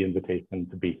accepted the invitation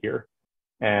to be here.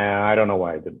 And I don't know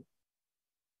why I didn't.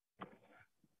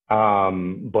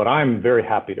 But I'm very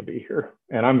happy to be here,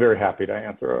 and I'm very happy to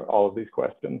answer all of these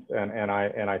questions. And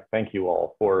I thank you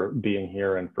all for being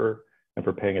here and for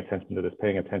paying attention to this,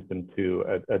 paying attention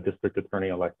to a district attorney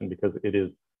election, because it is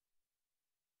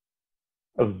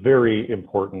a very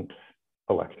important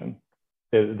election.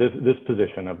 This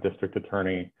position of district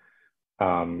attorney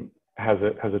has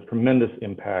a tremendous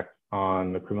impact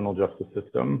on the criminal justice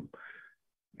system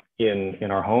in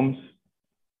our homes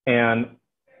and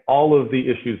all of the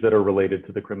issues that are related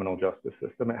to the criminal justice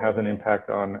system. It has an impact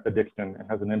on addiction. It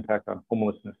has an impact on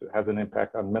homelessness. It has an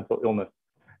impact on mental illness.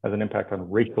 It has an impact on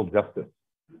racial justice.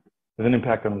 It has an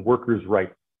impact on workers'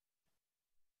 rights.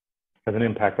 It has an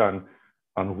impact on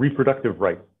reproductive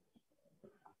rights.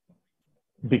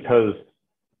 Because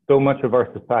so much of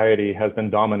our society has been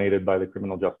dominated by the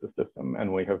criminal justice system,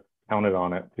 and we have counted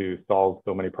on it to solve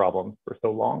so many problems for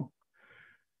so long.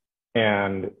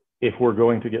 And if we're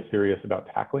going to get serious about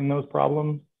tackling those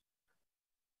problems,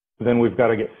 then we've got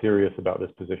to get serious about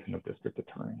this position of district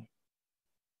attorney.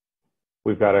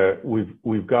 We've got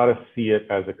to see it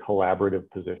as a collaborative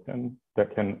position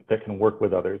that can work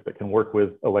with others, that can work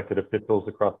with elected officials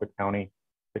across the county,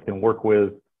 that can work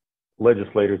with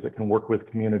legislators, that can work with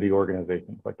community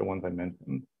organizations like the ones I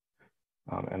mentioned.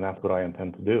 And that's what I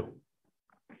intend to do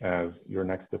as your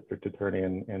next district attorney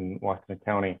in Washington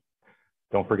County.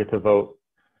 Don't forget to vote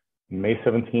May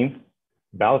 17th.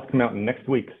 Ballots come out next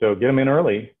week, so get them in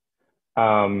early.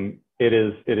 It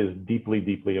is deeply,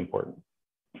 deeply important.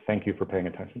 Thank you for paying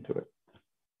attention to it.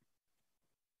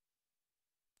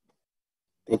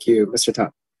 Thank you, Mr.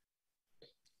 Todd.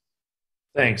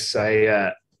 Thanks.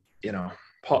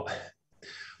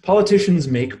 Politicians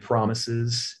make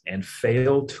promises and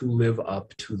fail to live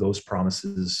up to those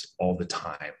promises all the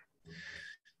time.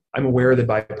 I'm aware that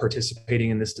by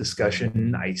participating in this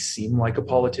discussion, I seem like a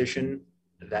politician.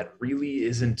 That really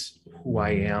isn't who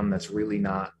I am. That's really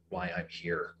not why I'm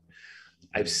here.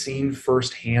 I've seen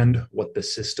firsthand what the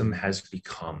system has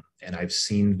become, and I've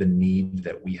seen the need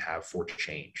that we have for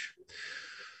change.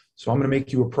 So I'm going to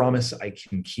make you a promise I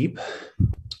can keep.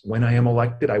 When I am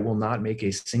elected, I will not make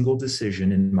a single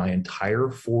decision in my entire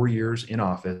 4 years in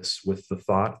office with the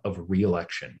thought of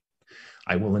re-election.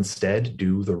 I will instead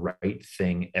do the right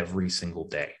thing every single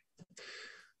day.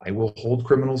 I will hold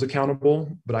criminals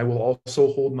accountable, but I will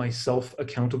also hold myself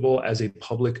accountable as a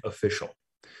public official.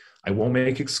 I won't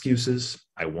make excuses.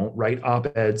 I won't write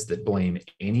op-eds that blame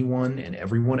anyone and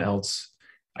everyone else.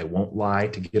 I won't lie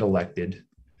to get elected.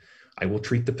 I will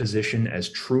treat the position as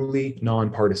truly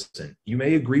nonpartisan. You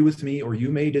may agree with me or you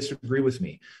may disagree with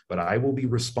me, but I will be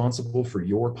responsible for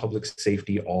your public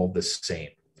safety all the same.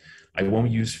 I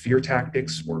won't use fear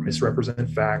tactics or misrepresent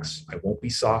facts. I won't be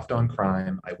soft on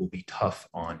crime. I will be tough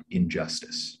on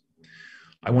injustice.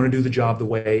 I want to do the job the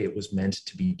way it was meant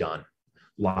to be done.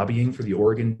 Lobbying for the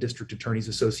Oregon District Attorneys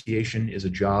Association is a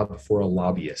job for a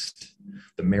lobbyist.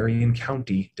 The Marion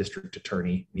County District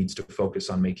Attorney needs to focus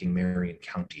on making Marion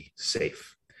County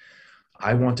safe.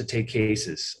 I want to take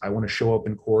cases. I want to show up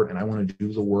in court, and I want to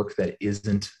do the work that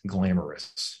isn't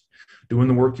glamorous. Doing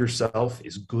the work yourself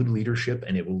is good leadership,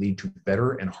 and it will lead to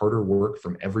better and harder work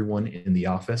from everyone in the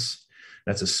office.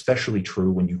 That's especially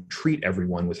true when you treat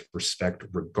everyone with respect,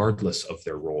 regardless of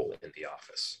their role in the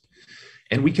office.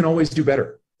 And we can always do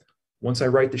better. Once I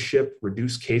right the ship,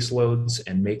 reduce caseloads,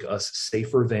 and make us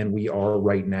safer than we are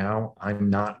right now, I'm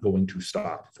not going to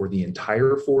stop. For the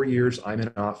entire 4 years I'm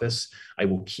in office, I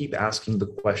will keep asking the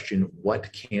question,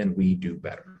 what can we do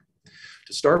better?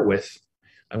 To start with,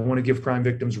 I want to give crime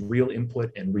victims real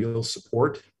input and real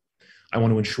support. I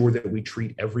want to ensure that we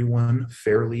treat everyone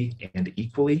fairly and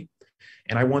equally.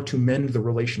 And I want to mend the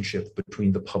relationship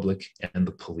between the public and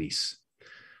the police.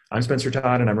 I'm Spencer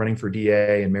Todd, and I'm running for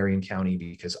DA in Marion County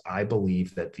because I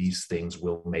believe that these things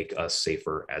will make us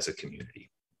safer as a community.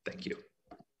 Thank you.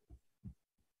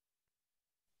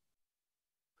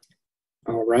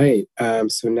 All right,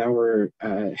 so now we're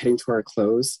heading to our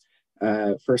close.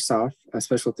 First off, a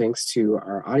special thanks to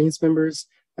our audience members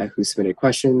who submitted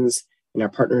questions, and our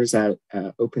partners at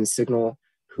Open Signal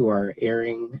who are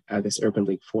airing this Urban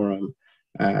League Forum.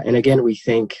 And again, we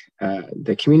thank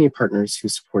the community partners who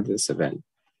supported this event.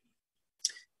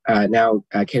 Now,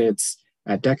 candidates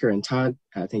Decker and Todd,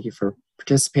 thank you for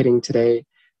participating today.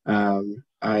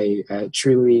 I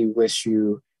truly wish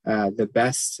you the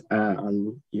best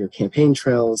on your campaign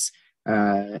trails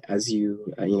as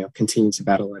you continue to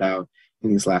battle it out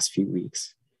in these last few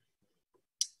weeks.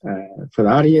 For the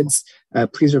audience,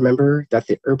 please remember that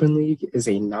the Urban League is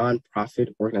a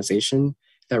nonprofit organization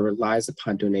that relies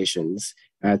upon donations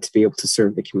to be able to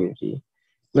serve the community.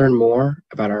 Learn more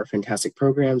about our fantastic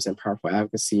programs and powerful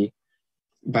advocacy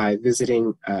by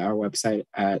visiting our website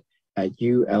at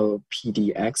ulpdx.org.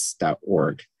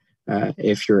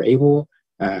 If you're able,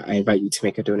 I invite you to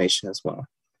make a donation as well.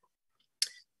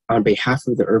 On behalf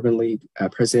of the Urban League,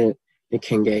 President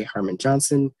Nikenge Harmon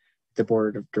Johnson, the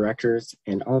Board of Directors,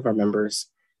 and all of our members,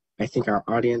 I thank our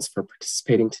audience for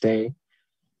participating today.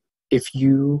 If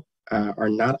you are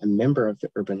not a member of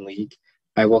the Urban League,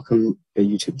 I welcome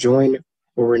you to join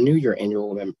or renew your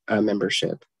annual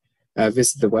membership.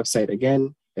 Visit the website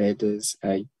again. It is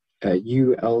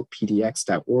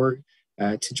ulpdx.org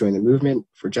to join the movement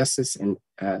for justice and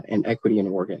equity in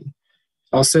Oregon.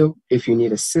 Also, if you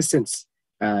need assistance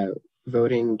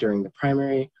voting during the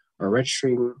primary or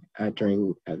registering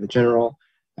during the general,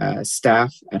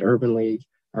 staff at Urban League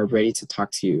are ready to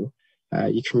talk to you.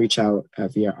 You can reach out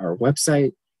via our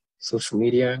website, social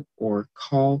media, or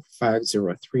call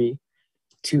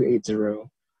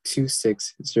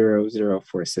 503-280-2600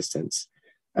 for assistance.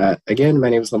 Again, my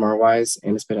name is Lamar Wise,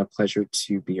 and it's been a pleasure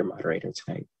to be your moderator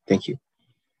tonight. Thank you.